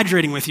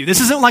exaggerating with you.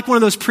 This isn't like one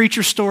of those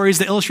preacher stories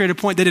that illustrate a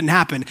point that didn't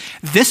happen.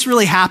 This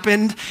really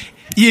happened.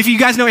 If you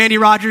guys know Andy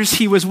Rogers,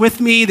 he was with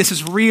me. This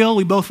is real.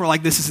 We both were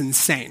like, this is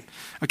insane.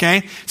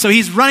 Okay? So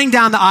he's running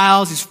down the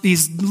aisles.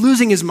 He's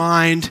losing his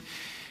mind.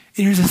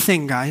 And here's the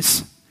thing,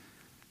 guys.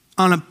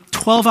 On a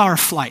 12-hour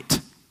flight,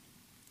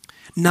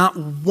 not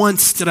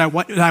once did I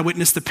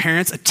witness the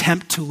parents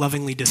attempt to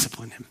lovingly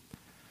discipline him.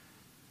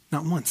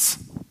 Not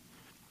once.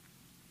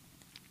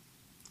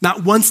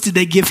 Not once did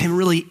they give him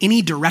really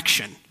any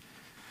direction.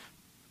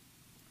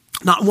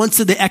 Not once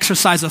did they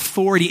exercise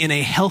authority in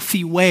a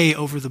healthy way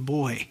over the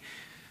boy.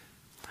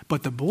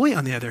 But the boy,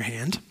 on the other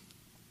hand,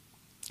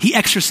 he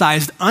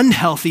exercised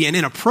unhealthy and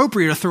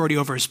inappropriate authority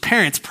over his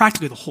parents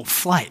practically the whole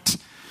flight.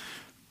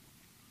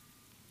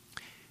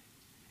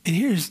 And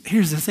here's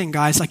the thing,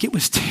 guys. Like, it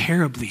was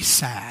terribly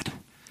sad.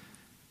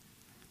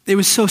 It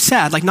was so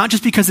sad. Like, not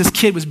just because this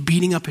kid was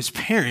beating up his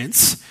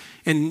parents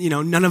and,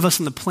 none of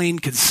us on the plane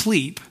could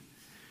sleep,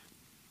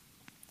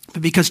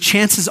 but because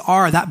chances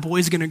are that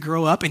boy's going to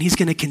grow up and he's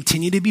going to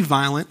continue to be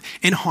violent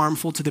and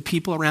harmful to the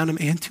people around him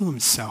and to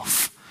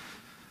himself.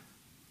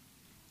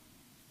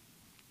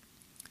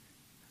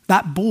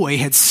 That boy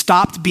had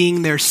stopped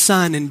being their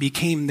son and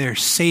became their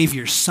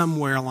savior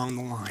somewhere along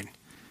the line.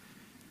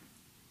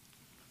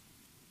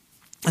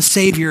 A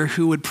savior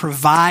who would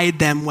provide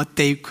them what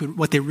they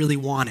really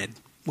wanted,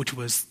 which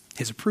was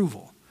his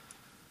approval.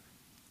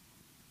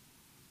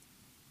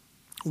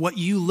 What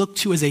you look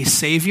to as a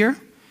savior,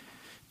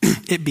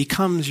 it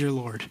becomes your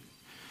Lord.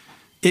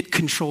 It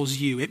controls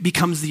you. It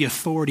becomes the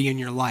authority in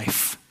your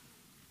life.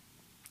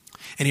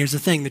 And here's the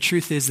thing, the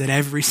truth is that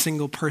every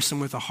single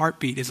person with a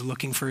heartbeat is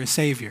looking for a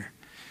savior.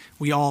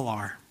 We all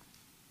are.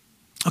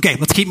 Okay,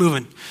 let's keep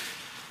moving.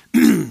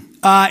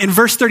 In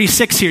verse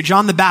 36 here,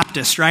 John the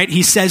Baptist, right?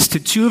 He says to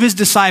two of his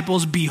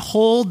disciples,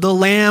 behold the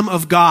Lamb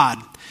of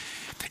God.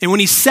 And when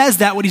he says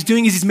that, what he's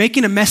doing is he's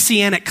making a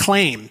messianic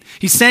claim.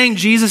 He's saying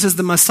Jesus is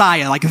the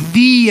Messiah, like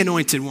the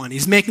anointed one.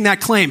 He's making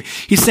that claim.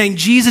 He's saying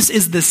Jesus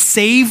is the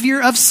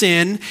savior of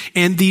sin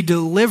and the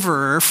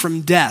deliverer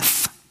from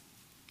death.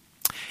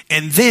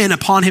 And then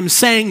upon him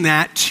saying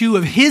that, two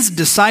of his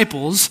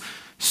disciples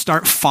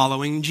start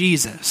following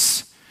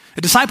Jesus.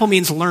 A disciple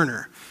means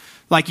learner.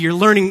 Like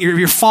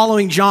you're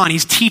following John.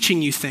 He's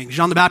teaching you things.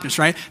 John the Baptist,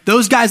 right?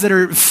 Those guys that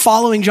are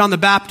following John the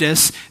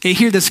Baptist, they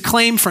hear this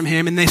claim from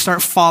him and they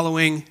start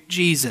following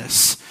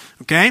Jesus.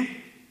 Okay?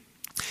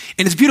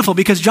 And it's beautiful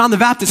because John the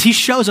Baptist, he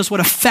shows us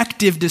what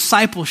effective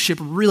discipleship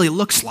really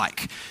looks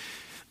like.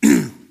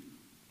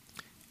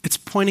 It's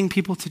pointing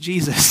people to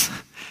Jesus.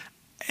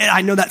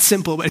 I know that's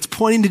simple, but it's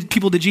pointing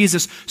people to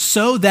Jesus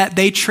so that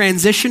they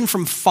transition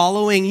from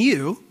following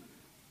you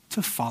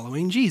to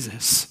following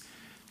Jesus.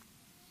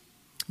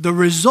 The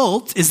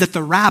result is that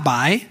the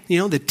rabbi,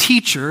 the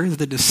teacher,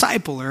 the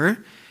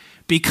discipler,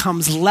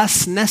 becomes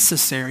less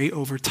necessary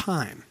over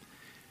time.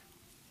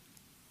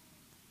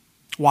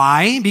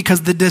 Why?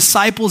 Because the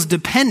disciples'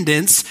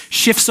 dependence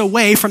shifts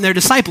away from their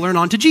discipler and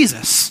onto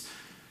Jesus.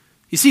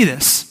 You see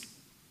this?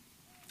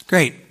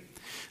 Great.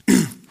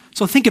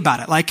 So think about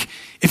it. Like,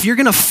 if you're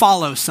going to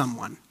follow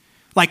someone,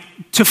 like,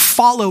 to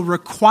follow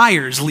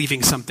requires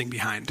leaving something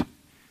behind.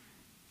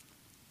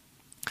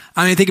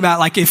 I mean, think about,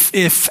 like,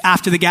 if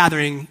after the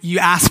gathering, you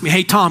ask me,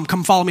 hey, Tom,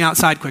 come follow me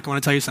outside quick. I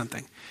want to tell you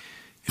something.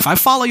 If I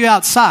follow you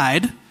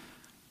outside,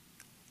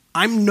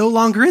 I'm no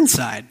longer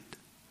inside.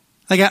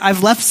 Like,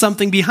 I've left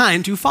something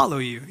behind to follow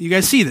you. You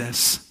guys see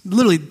this?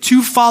 Literally,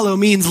 to follow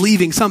means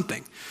leaving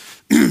something.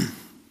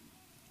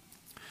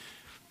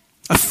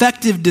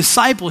 Effective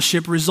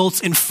discipleship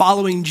results in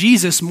following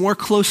Jesus more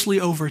closely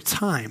over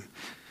time.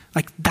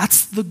 Like,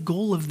 that's the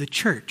goal of the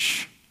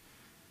church.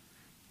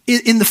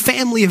 In the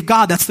family of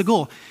God, that's the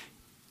goal.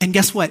 And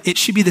guess what? It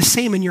should be the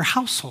same in your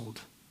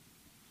household.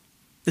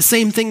 The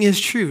same thing is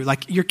true.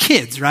 Like your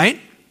kids, right?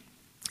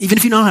 Even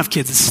if you don't have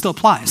kids, it still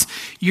applies.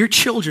 Your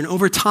children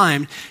over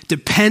time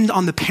depend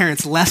on the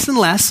parents less and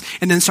less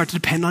and then start to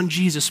depend on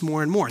Jesus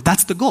more and more.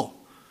 That's the goal.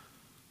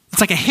 It's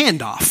like a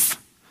handoff.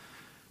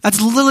 That's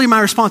literally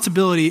my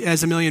responsibility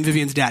as Amelia and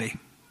Vivian's daddy.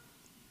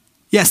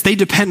 Yes, they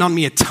depend on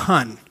me a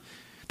ton.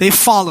 They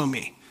follow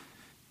me.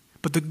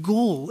 But the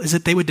goal is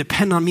that they would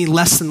depend on me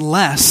less and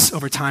less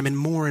over time and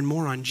more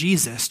on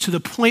Jesus, to the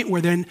point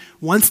where then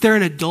once they're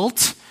an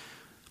adult,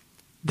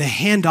 the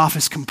handoff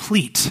is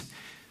complete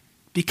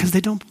because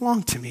they don't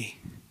belong to me.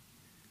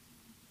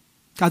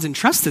 God's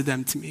entrusted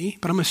them to me,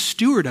 but I'm a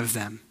steward of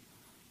them.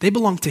 They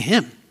belong to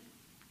him.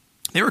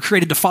 They were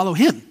created to follow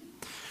him.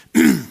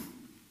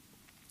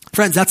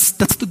 Friends, that's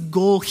the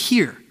goal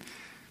here.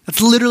 That's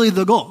literally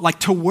the goal, like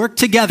to work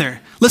together.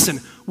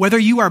 Listen, whether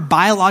you are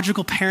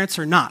biological parents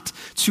or not,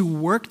 to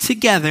work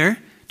together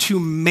to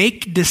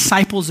make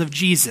disciples of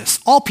Jesus,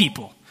 all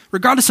people,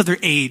 regardless of their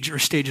age or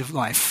stage of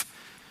life,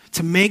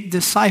 to make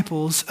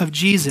disciples of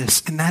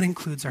Jesus, and that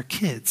includes our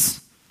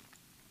kids.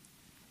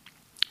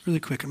 Really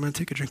quick, I'm going to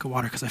take a drink of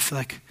water because I feel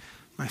like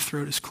my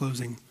throat is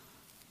closing.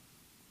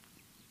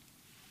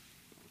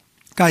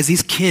 Guys,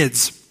 these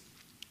kids,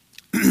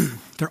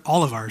 they're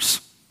all of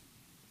ours.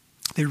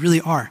 They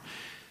really are.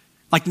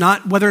 Like,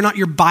 not whether or not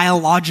you're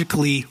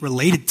biologically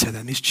related to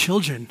them, these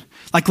children.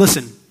 Like,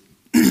 listen,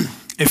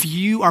 if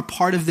you are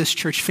part of this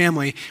church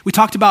family, we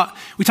talked about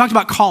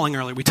calling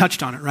earlier. We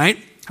touched on it, right?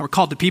 How we're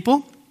called to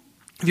people.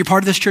 If you're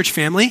part of this church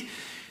family,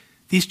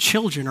 these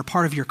children are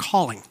part of your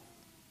calling.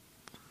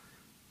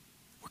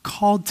 We're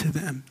called to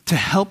them to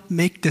help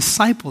make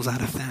disciples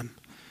out of them.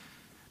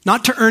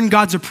 Not to earn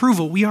God's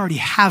approval. We already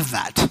have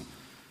that.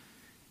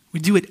 We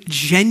do it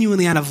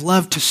genuinely out of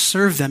love to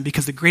serve them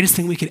because the greatest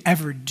thing we could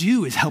ever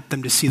do is help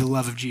them to see the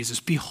love of Jesus.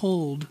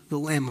 Behold the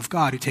Lamb of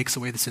God who takes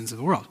away the sins of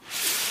the world.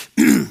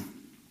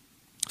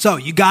 So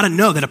you got to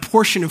know that a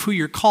portion of who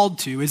you're called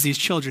to is these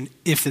children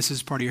if this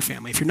is part of your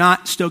family. If you're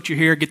not, stoked you're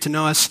here, get to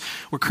know us.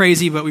 We're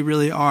crazy, but we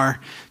really are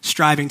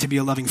striving to be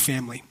a loving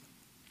family.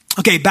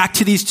 Okay, back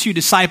to these two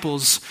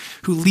disciples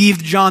who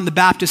leave John the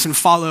Baptist and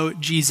follow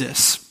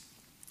Jesus.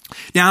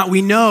 Now,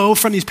 we know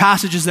from these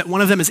passages that one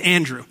of them is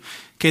Andrew.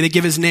 Okay, they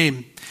give his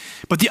name.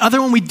 But the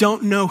other one, we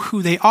don't know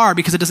who they are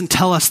because it doesn't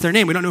tell us their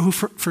name. We don't know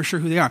for sure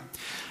who they are.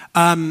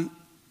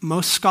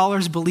 Most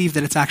scholars believe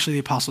that it's actually the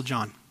Apostle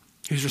John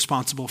who's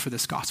responsible for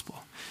this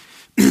gospel.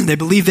 They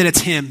believe that it's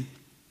him.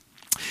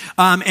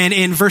 And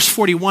in verse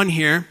 41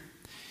 here,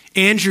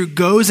 Andrew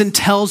goes and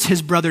tells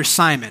his brother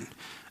Simon.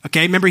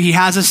 Okay, remember he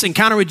has this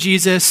encounter with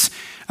Jesus.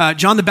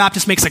 John the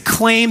Baptist makes a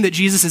claim that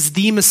Jesus is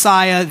the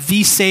Messiah,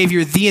 the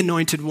Savior, the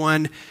Anointed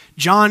One.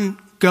 John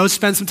goes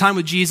spend some time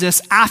with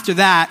Jesus. After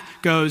that,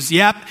 goes,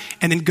 yep,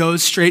 and then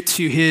goes straight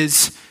to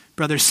his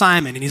brother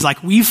Simon. And he's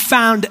like, we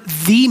found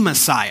the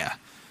Messiah.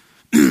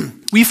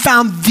 We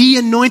found the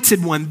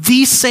Anointed One,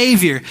 the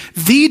Savior,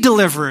 the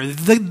Deliverer,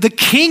 the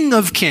King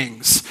of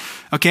Kings.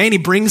 Okay, and he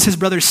brings his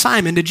brother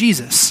Simon to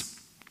Jesus.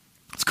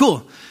 It's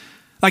cool.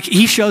 Like,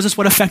 he shows us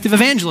what effective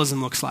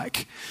evangelism looks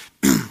like.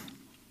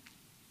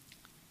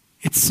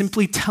 It's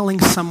simply telling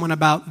someone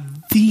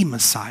about the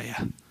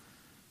Messiah.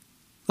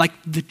 like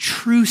the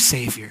true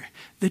Savior,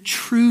 the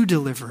true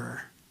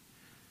deliverer.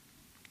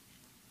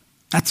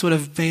 That's what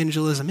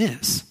evangelism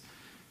is.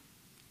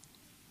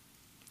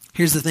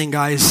 Here's the thing,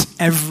 guys.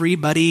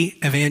 Everybody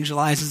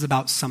evangelizes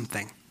about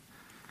something.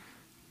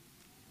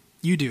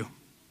 You do,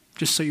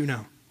 just so you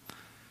know.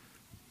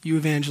 You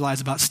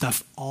evangelize about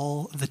stuff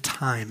all the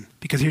time.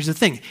 Because here's the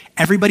thing.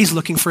 Everybody's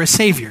looking for a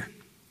Savior.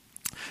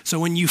 So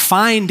when you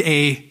find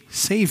a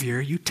Savior,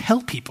 you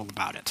tell people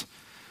about it.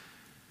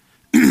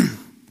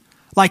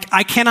 Like,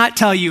 I cannot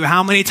tell you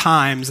how many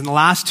times in the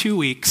last 2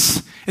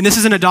 weeks, and this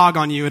isn't a dog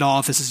on you at all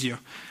if this is you.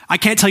 I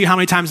can't tell you how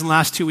many times in the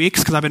last 2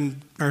 weeks,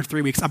 or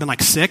 3 weeks, I've been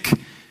like sick.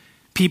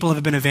 People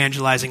have been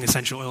evangelizing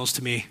essential oils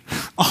to me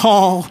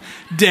all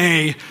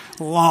day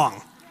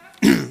long.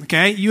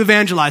 Okay? You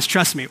evangelize,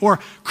 trust me. Or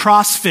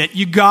CrossFit.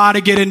 You got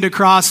to get into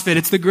CrossFit.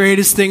 It's the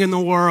greatest thing in the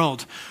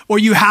world. Or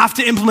you have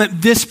to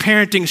implement this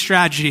parenting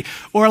strategy.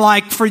 Or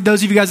like for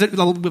those of you guys with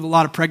a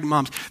lot of pregnant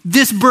moms,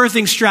 this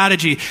birthing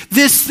strategy.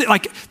 This,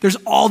 like, there's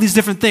all these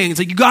different things.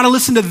 Like, you got to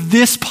listen to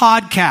this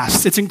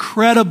podcast. It's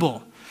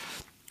incredible.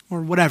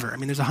 Or whatever. I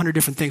mean, there's 100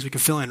 different things we can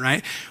fill in,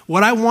 right?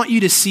 What I want you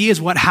to see is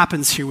what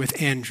happens here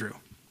with Andrew.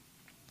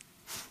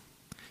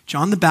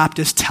 John the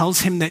Baptist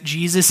tells him that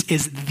Jesus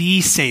is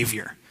the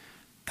Savior.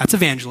 That's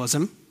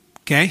evangelism,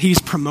 okay? He's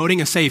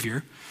promoting a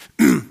Savior.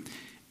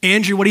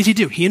 Andrew, what does he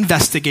do? He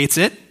investigates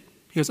it.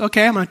 He goes,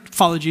 okay, I'm going to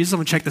follow Jesus. I'm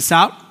going to check this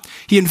out.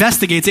 He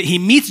investigates it. He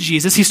meets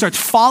Jesus. He starts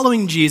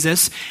following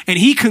Jesus, and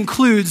he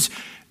concludes,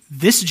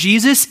 this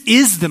Jesus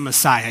is the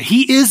Messiah.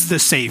 He is the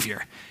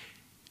Savior.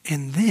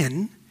 And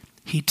then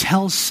he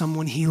tells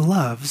someone he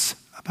loves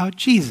about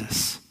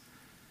Jesus.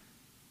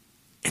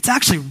 It's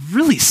actually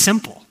really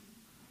simple.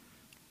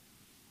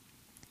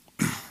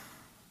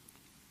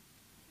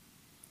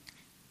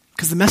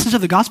 Because the message of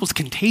the gospel is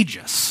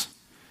contagious.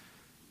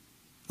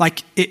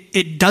 Like,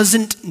 it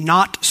doesn't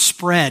not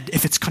spread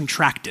if it's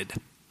contracted.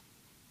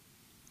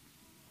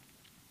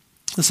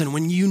 Listen,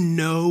 when you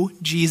know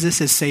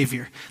Jesus as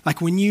Savior, like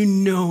when you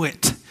know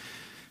it,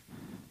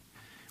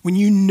 when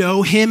you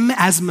know him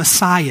as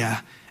Messiah,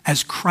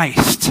 as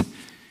Christ,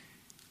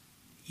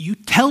 you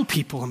tell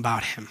people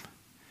about him.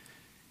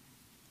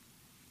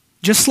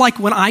 Just like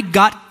when I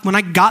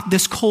got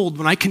this cold,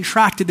 when I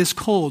contracted this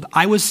cold,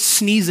 I was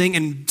sneezing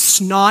and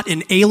snot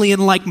and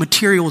alien-like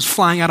material was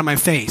flying out of my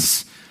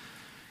face.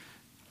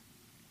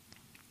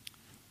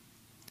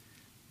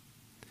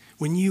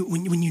 When you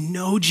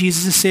know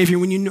Jesus as Savior,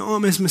 when you know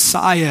him as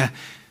Messiah,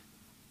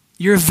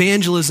 your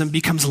evangelism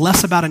becomes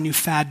less about a new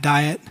fad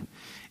diet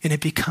and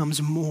it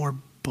becomes more,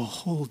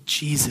 behold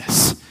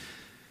Jesus.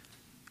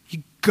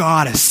 You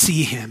gotta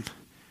see him.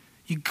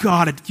 You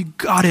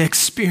gotta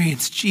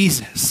experience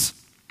Jesus.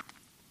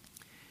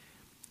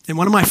 And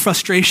one of my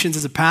frustrations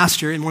as a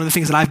pastor, and one of the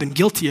things that I've been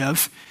guilty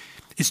of,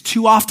 is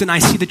too often I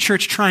see the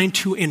church trying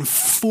to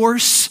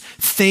enforce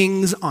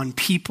things on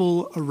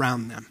people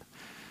around them.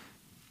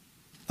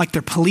 Like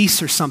they're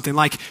police or something,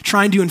 like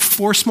trying to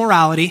enforce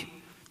morality,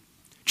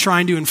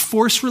 trying to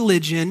enforce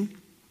religion.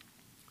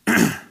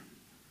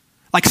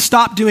 Like,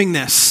 stop doing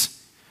this.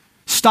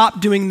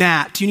 Stop doing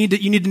that. You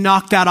need to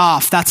knock that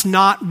off. That's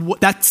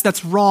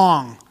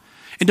wrong.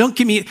 And don't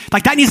give me,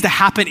 like, that needs to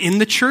happen in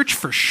the church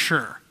for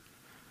sure.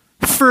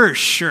 For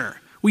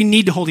sure. We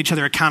need to hold each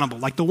other accountable.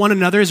 Like, the one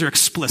another's are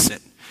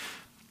explicit.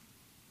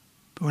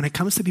 But when it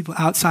comes to people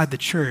outside the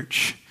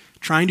church,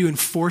 trying to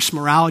enforce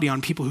morality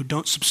on people who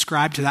don't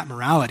subscribe to that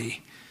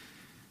morality,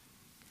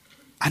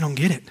 I don't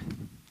get it.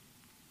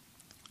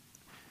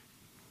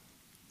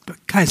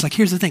 But guys, like,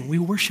 here's the thing. We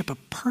worship a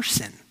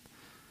person.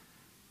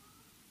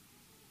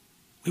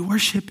 We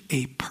worship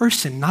a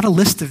person, not a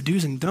list of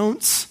do's and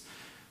don'ts,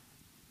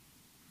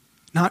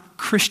 not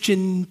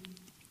Christian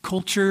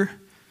culture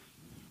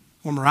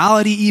or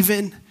morality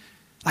even.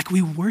 Like,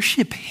 we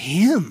worship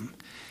him.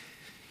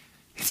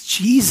 It's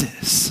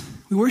Jesus.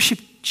 We worship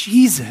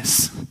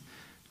Jesus.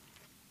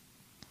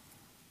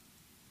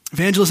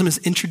 Evangelism is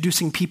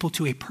introducing people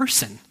to a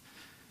person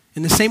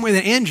in the same way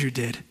that Andrew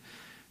did.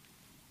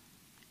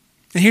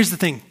 And here's the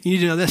thing. You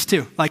need to know this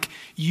too. Like,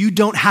 you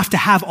don't have to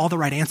have all the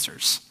right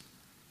answers.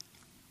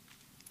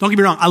 Don't get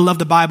me wrong. I love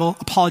the Bible.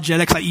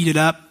 Apologetics, I eat it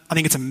up. I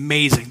think it's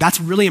amazing. That's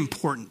really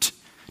important.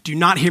 Do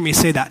not hear me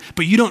say that.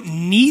 But you don't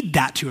need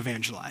that to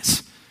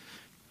evangelize.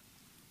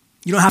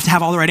 You don't have to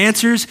have all the right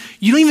answers.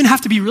 You don't even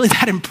have to be really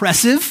that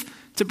impressive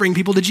to bring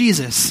people to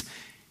Jesus.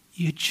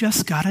 You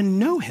just got to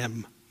know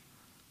him.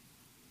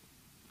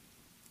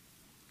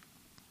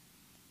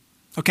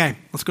 Okay,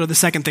 let's go to the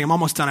second thing. I'm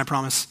almost done, I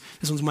promise.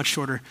 This one's much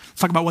shorter. Let's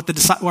talk about what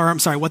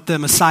the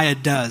Messiah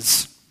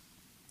does.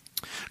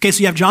 Okay,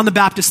 so you have John the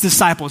Baptist's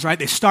disciples, right?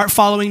 They start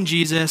following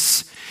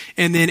Jesus,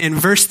 and then in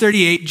verse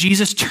 38,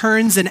 Jesus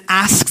turns and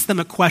asks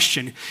them a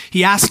question.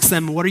 He asks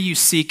them, "What are you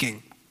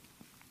seeking?"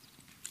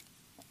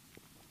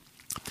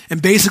 And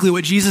basically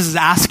what Jesus is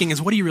asking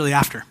is, what are you really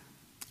after?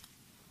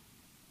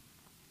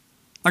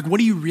 Like, what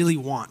do you really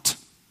want?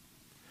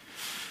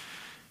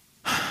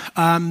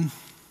 I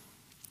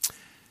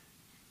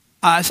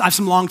have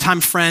some longtime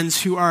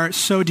friends who are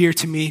so dear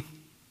to me,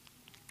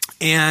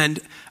 And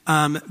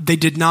they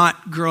did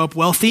not grow up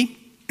wealthy.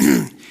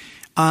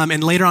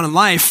 And later on in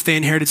life, they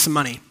inherited some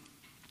money.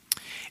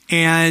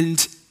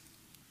 And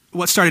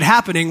what started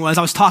happening was,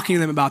 I was talking to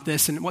them about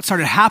this, and what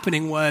started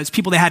happening was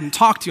people they hadn't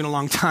talked to in a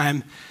long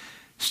time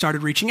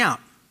started reaching out,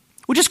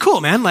 which is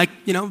cool, man. Like,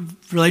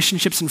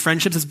 relationships and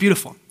friendships is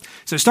beautiful.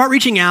 So start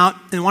reaching out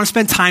and want to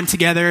spend time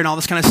together and all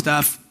this kind of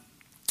stuff.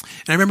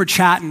 And I remember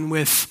chatting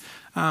with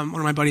one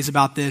of my buddies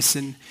about this,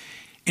 and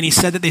he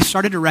said that they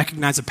started to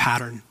recognize a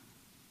pattern.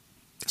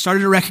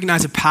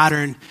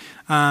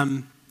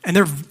 And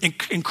they're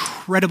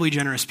incredibly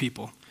generous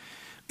people.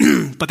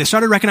 But they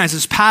started to recognize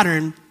this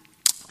pattern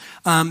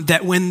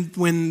that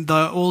when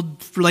the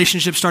old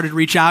relationship started to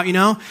reach out,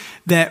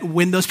 that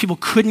when those people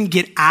couldn't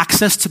get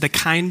access to the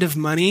kind of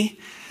money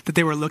that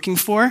they were looking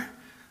for,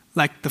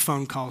 like the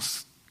phone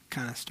calls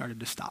kind of started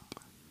to stop.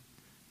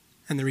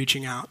 And the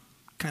reaching out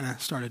kind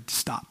of started to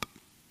stop.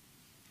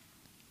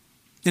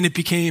 And it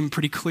became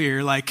pretty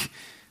clear, like,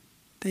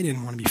 they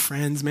didn't want to be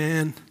friends,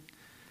 man.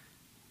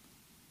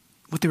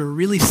 What they were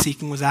really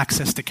seeking was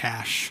access to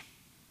cash.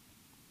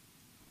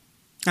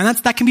 And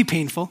that can be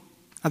painful.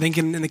 I think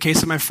in the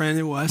case of my friend,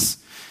 it was.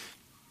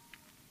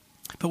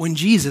 But when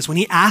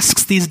he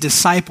asks these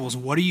disciples,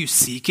 what are you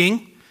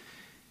seeking?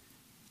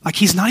 Like,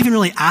 he's not even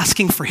really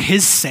asking for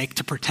his sake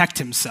to protect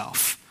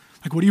himself.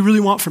 Like, what do you really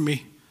want from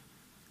me?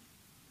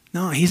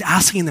 No, he's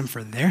asking them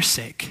for their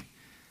sake.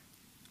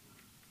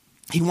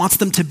 He wants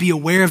them to be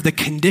aware of the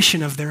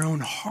condition of their own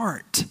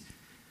heart.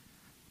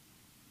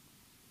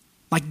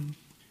 Like,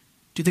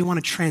 do they want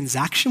a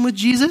transaction with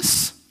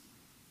Jesus?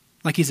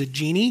 Like he's a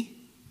genie?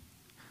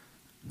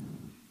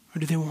 Or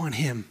do they want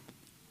him?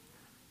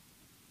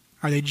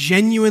 Are they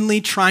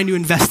genuinely trying to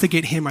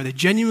investigate him? Are they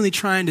genuinely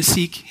trying to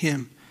seek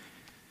him?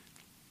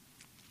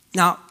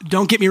 Now,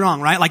 don't get me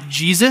wrong, right? Like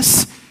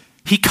Jesus,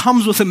 he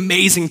comes with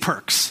amazing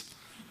perks.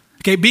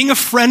 Okay, being a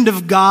friend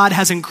of God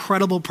has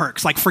incredible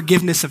perks, like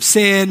forgiveness of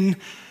sin,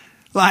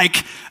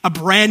 like a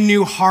brand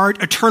new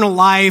heart, eternal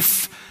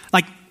life,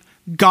 like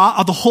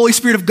God, the Holy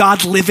Spirit of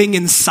God living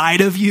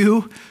inside of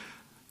you.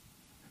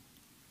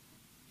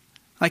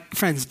 Like,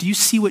 friends, do you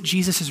see what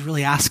Jesus is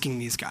really asking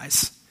these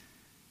guys?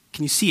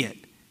 Can you see it?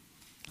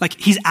 Like,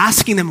 he's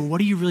asking them, what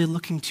are you really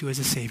looking to as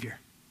a Savior?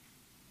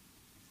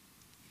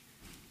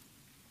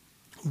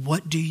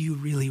 What do you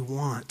really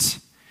want?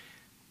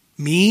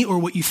 Me or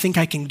what you think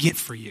I can get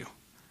for you?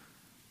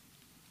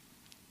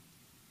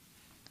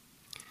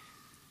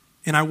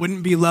 And I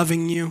wouldn't be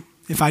loving you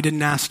if I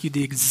didn't ask you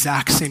the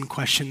exact same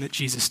question that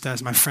Jesus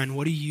does. My friend,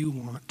 what do you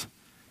want?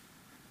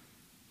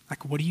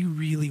 Like, what do you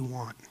really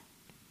want?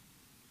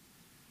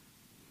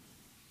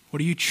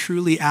 What are you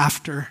truly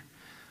after?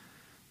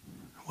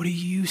 What are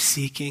you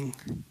seeking?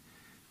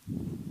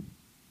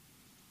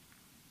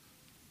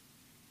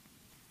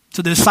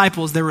 So the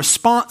disciples, their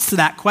response to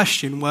that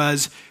question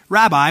was,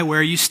 Rabbi, where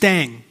are you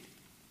staying?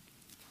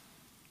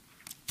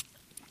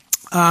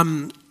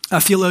 A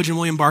theologian,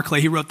 William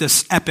Barclay, he wrote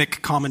this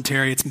epic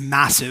commentary. It's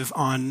massive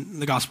on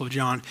the Gospel of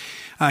John.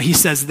 He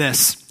says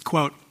this,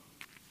 quote,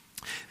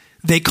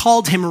 "They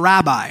called him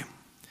Rabbi.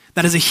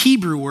 That is a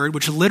Hebrew word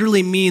which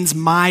literally means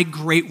my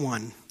great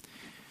one.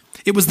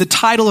 It was the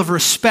title of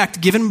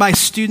respect given by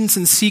students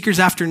and seekers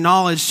after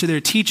knowledge to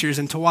their teachers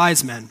and to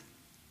wise men.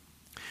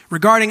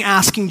 Regarding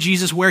asking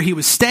Jesus where he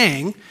was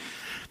staying,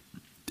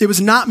 it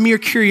was not mere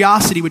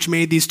curiosity which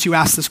made these two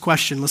ask this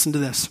question. Listen to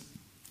this.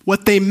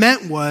 What they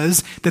meant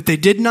was that they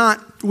did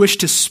not wish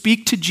to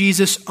speak to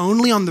Jesus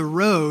only on the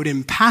road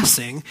in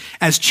passing,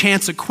 as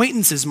chance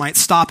acquaintances might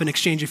stop and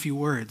exchange a few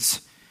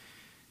words.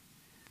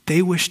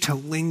 They wished to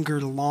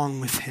linger long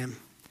with him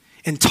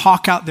and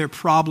talk out their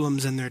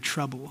problems and their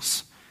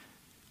troubles.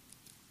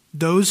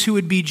 Those who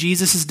would be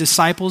Jesus'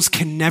 disciples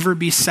can never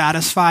be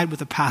satisfied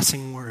with a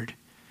passing word.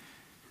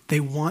 They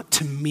want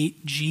to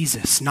meet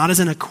Jesus, not as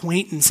an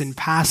acquaintance in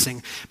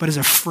passing, but as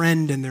a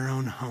friend in their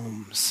own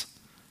homes."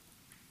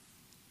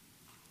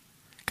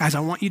 Guys, I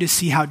want you to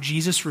see how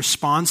Jesus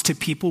responds to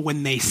people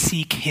when they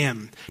seek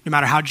him. No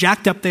matter how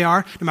jacked up they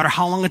are, no matter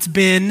how long it's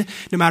been,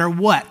 no matter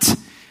what.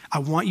 I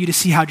want you to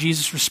see how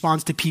Jesus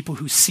responds to people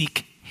who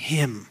seek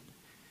him.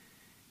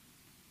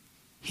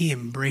 He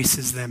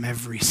embraces them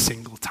every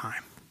single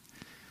time.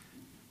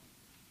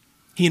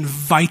 He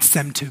invites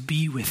them to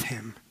be with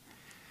him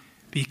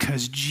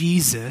because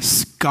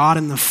Jesus, God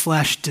in the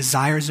flesh,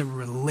 desires a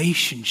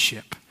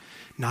relationship,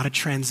 not a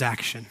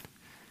transaction.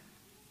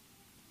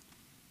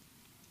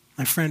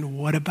 My friend,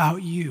 what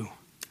about you?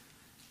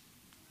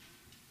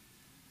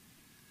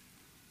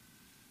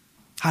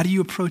 How do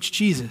you approach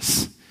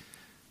Jesus?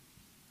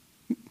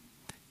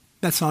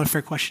 That's not a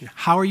fair question.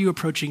 How are you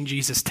approaching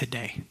Jesus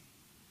today?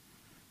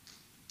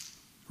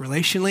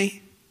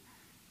 Relationally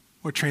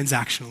or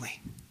transactionally?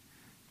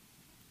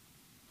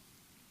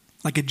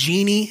 Like a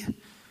genie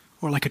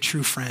or like a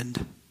true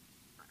friend?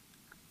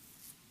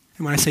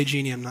 And when I say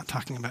genie, I'm not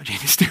talking about Genie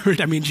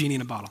Stewart. I mean genie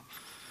in a bottle.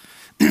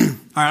 All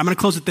right, I'm going to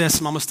close with this.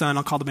 I'm almost done.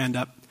 I'll call the band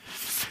up.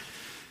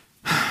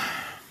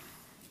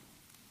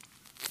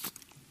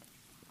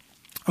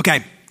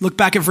 Okay, Look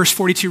back at verse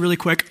 42 really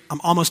quick.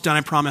 I'm almost done,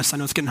 I promise. I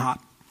know it's getting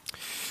hot.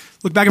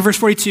 Look back at verse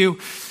 42.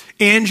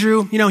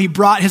 Andrew, he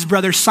brought his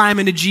brother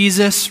Simon to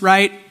Jesus,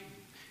 right?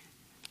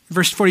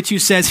 Verse 42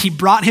 says, he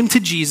brought him to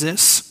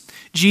Jesus.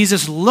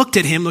 Jesus looked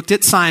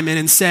at Simon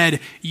and said,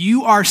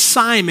 you are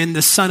Simon,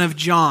 the son of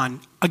John.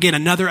 Again,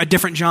 a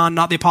different John,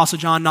 not the Apostle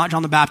John, not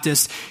John the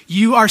Baptist.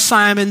 You are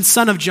Simon,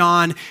 son of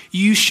John.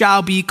 You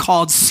shall be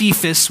called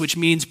Cephas, which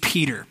means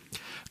Peter.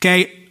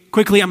 Okay,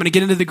 quickly, I'm going to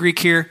get into the Greek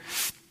here.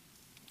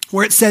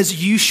 Where it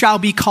says, you shall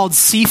be called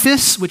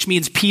Cephas, which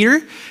means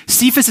Peter.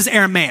 Cephas is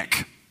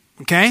Aramaic,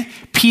 okay?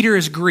 Peter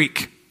is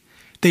Greek.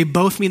 They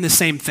both mean the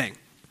same thing.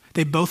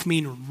 They both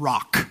mean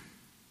rock,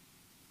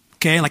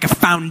 okay? Like a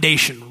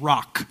foundation,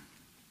 rock.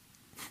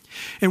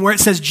 And where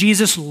it says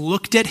Jesus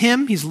looked at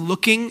him, he's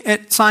looking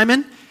at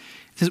Simon.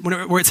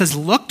 Where it says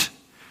looked,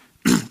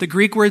 the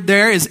Greek word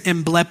there is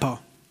emblepo,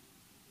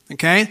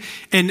 okay?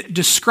 And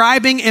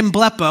describing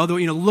emblepo,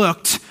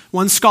 looked,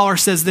 one scholar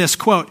says this,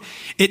 quote,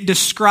 it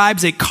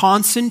describes a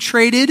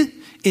concentrated,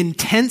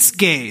 intense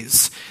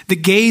gaze, the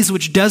gaze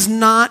which does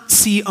not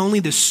see only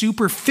the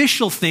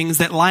superficial things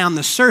that lie on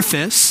the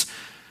surface,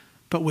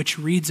 but which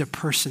reads a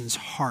person's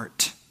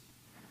heart.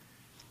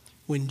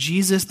 When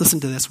Jesus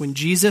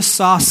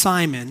saw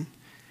Simon,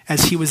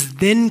 as he was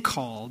then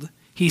called,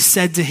 he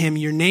said to him,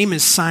 your name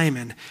is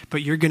Simon,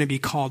 but you're going to be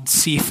called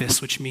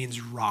Cephas, which means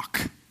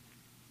rock.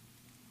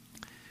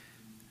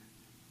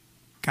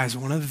 Guys,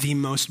 one of the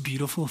most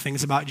beautiful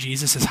things about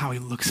Jesus is how he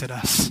looks at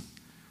us.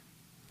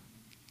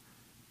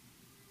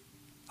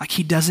 Like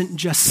he doesn't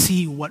just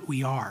see what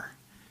we are.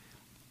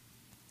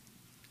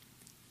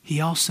 He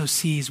also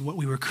sees what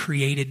we were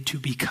created to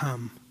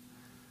become.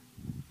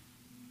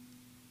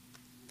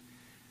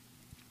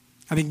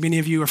 I think many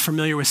of you are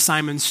familiar with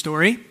Simon's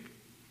story.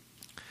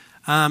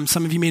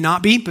 Some of you may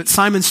not be, but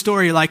Simon's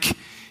story,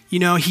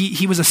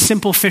 he was a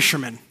simple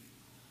fisherman,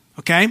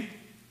 okay?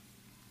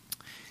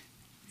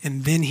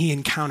 And then he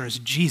encounters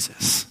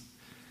Jesus.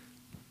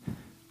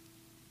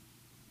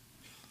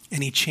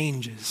 And he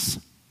changes.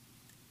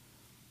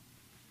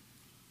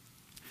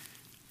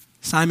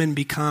 Simon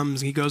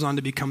goes on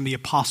to become the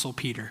Apostle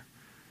Peter.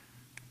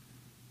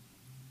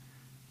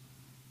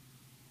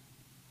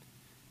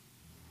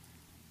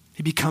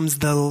 He becomes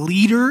the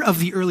leader of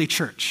the early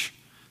church.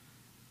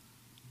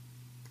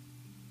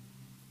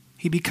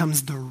 He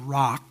becomes the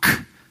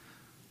rock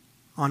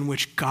on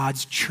which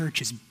God's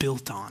church is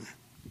built on.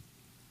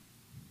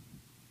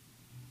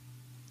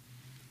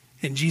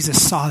 And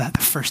Jesus saw that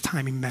the first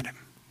time he met him.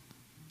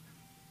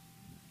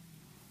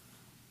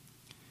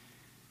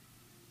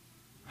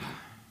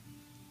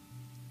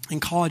 In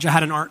college, I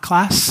had an art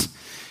class,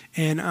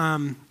 and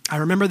I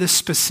remember this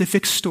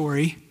specific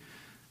story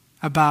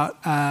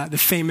about the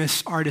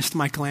famous artist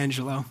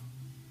Michelangelo.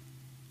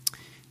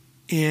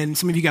 And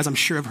some of you guys, I'm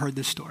sure, have heard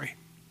this story.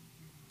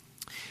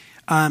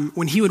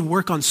 When he would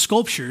work on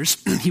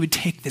sculptures, he would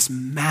take this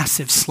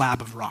massive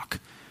slab of rock,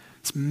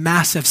 this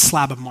massive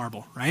slab of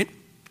marble, right?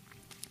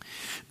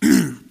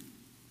 And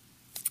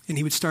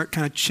he would start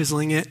kind of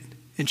chiseling it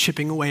and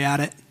chipping away at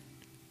it,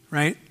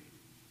 right?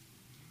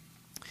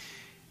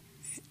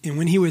 And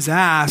when he was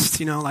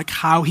asked,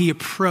 how he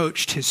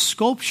approached his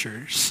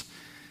sculptures,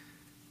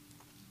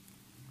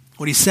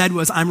 what he said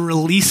was, I'm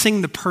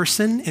releasing the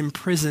person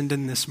imprisoned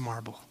in this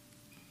marble.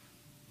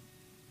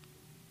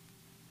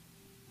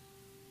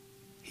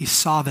 He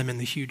saw them in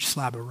the huge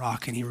slab of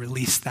rock, and he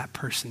released that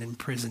person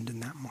imprisoned in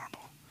that marble.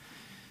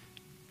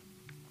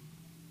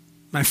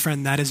 My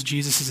friend, that is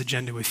Jesus'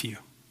 agenda with you.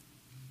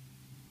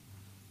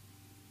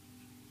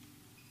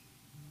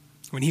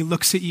 When he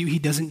looks at you, he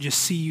doesn't just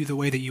see you the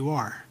way that you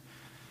are.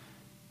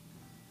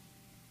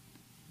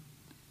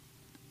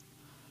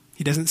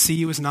 He doesn't see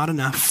you as not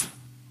enough.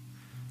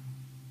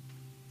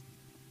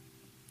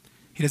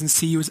 He doesn't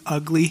see you as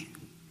ugly.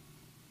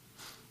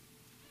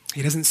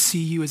 He doesn't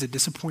see you as a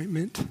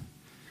disappointment.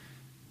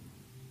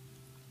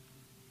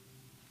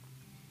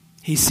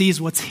 He sees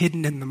what's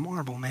hidden in the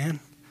marble, man.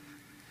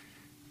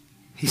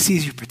 He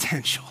sees your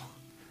potential.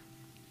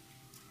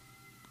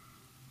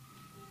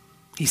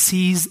 He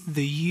sees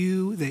the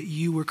you that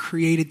you were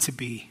created to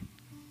be.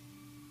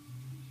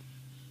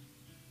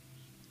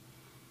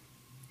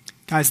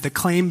 Guys, the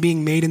claim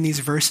being made in these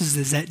verses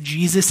is that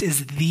Jesus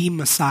is the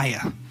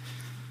Messiah.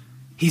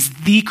 He's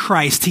the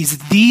Christ. He's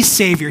the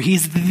Savior.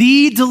 He's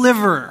the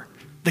deliverer,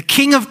 the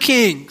King of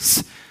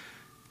Kings.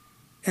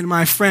 And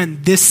my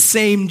friend, this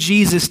same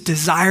Jesus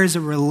desires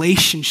a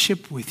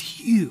relationship with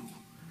you.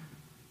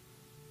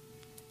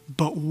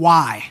 But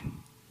why?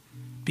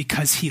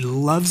 Because he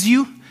loves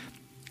you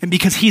and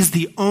because he's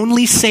the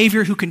only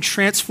Savior who can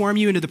transform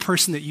you into the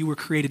person that you were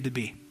created to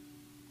be.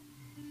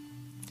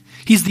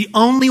 He's the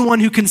only one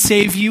who can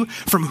save you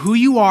from who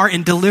you are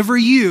and deliver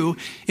you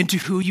into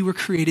who you were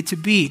created to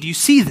be. Do you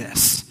see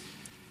this?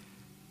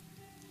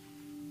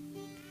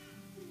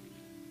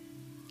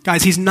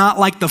 Guys, he's not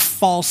like the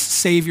false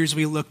saviors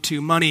we look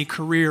to: money,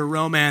 career,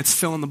 romance,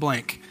 fill in the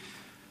blank.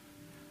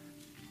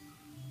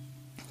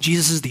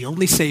 Jesus is the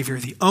only Savior,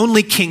 the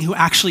only King who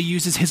actually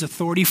uses his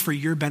authority for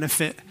your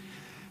benefit.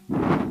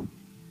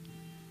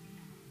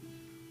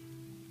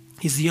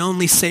 He's the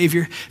only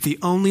Savior, the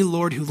only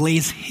Lord who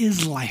lays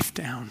his life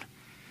down.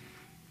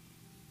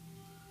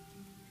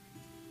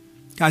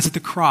 Guys, at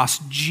the cross,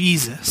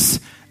 Jesus,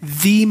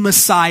 the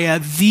Messiah,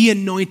 the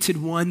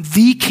anointed one,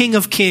 the King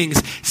of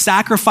Kings,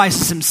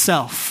 sacrifices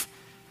himself.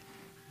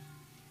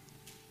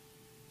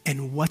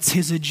 And what's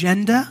his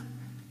agenda?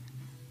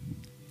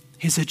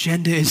 His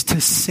agenda is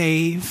to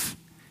save,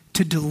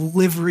 to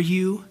deliver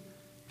you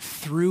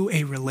through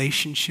a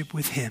relationship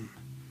with him.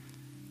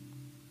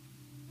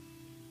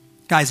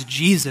 Guys,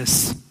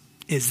 Jesus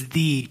is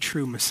the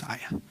true Messiah.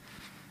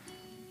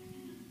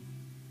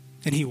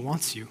 And he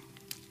wants you.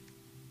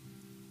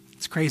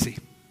 It's crazy.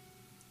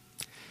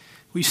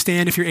 Will you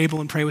stand if you're able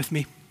and pray with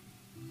me?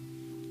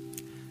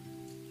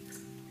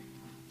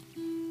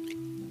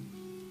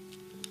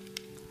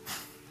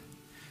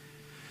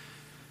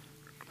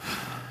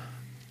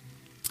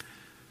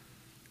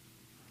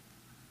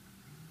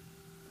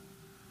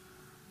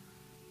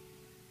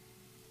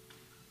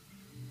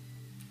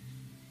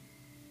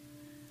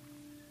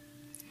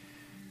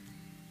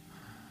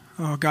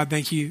 Oh, God,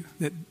 thank you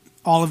that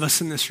all of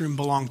us in this room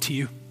belong to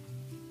you.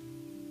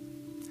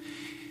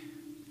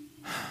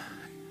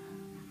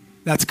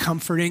 That's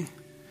comforting.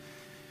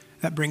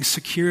 That brings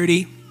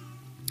security.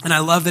 And I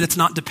love that it's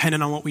not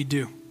dependent on what we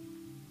do.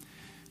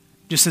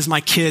 Just as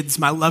my kids,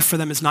 my love for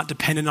them is not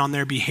dependent on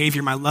their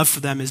behavior. My love for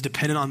them is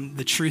dependent on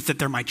the truth that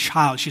they're my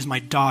child. She's my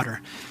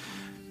daughter.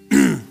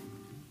 So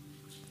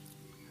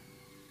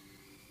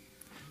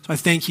I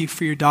thank you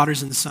for your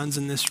daughters and sons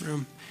in this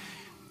room.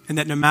 And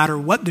that no matter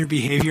what their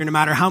behavior, no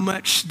matter how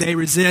much they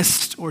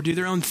resist or do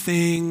their own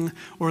thing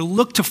or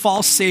look to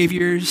false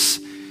saviors,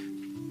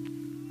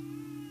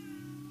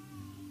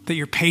 that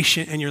you're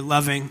patient and you're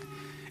loving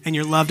and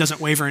your love doesn't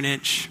waver an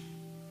inch.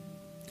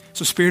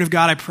 So Spirit of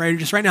God, I pray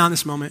just right now in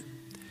this moment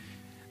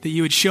that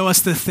you would show us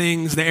the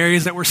things, the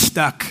areas that we're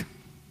stuck,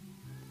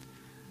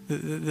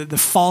 the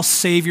false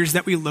saviors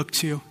that we look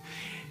to,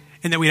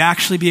 and that we'd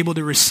actually be able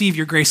to receive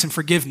your grace and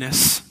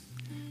forgiveness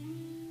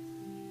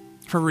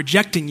for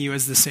rejecting you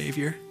as the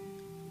Savior.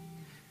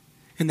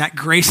 And that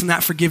grace and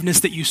that forgiveness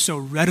that you so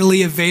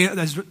readily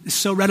is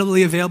so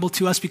readily available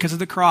to us because of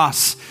the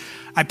cross.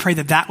 I pray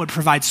that that would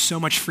provide so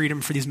much freedom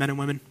for these men and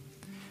women.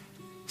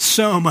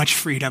 So much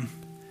freedom.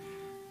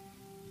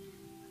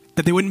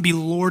 That they wouldn't be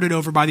lorded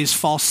over by these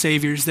false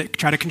saviors that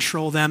try to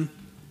control them.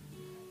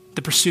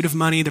 The pursuit of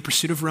money, the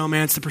pursuit of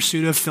romance, the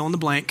pursuit of fill in the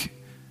blank.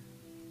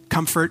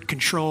 Comfort,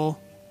 control,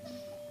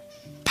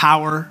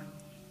 power.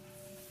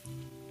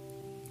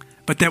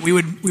 But that we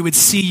would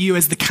see you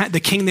as the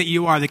king that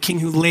you are, the king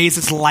who lays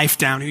his life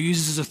down, who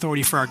uses his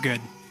authority for our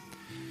good.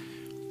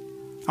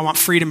 I want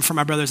freedom for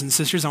my brothers and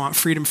sisters. I want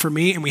freedom for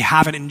me, and we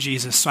have it in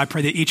Jesus. So I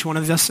pray that each one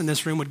of us in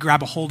this room would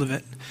grab a hold of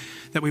it,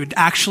 that we would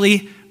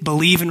actually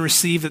believe and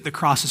receive that the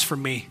cross is for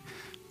me.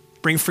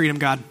 Bring freedom,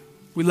 God.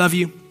 We love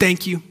you.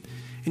 Thank you.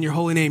 In your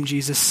holy name,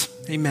 Jesus.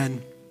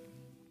 Amen.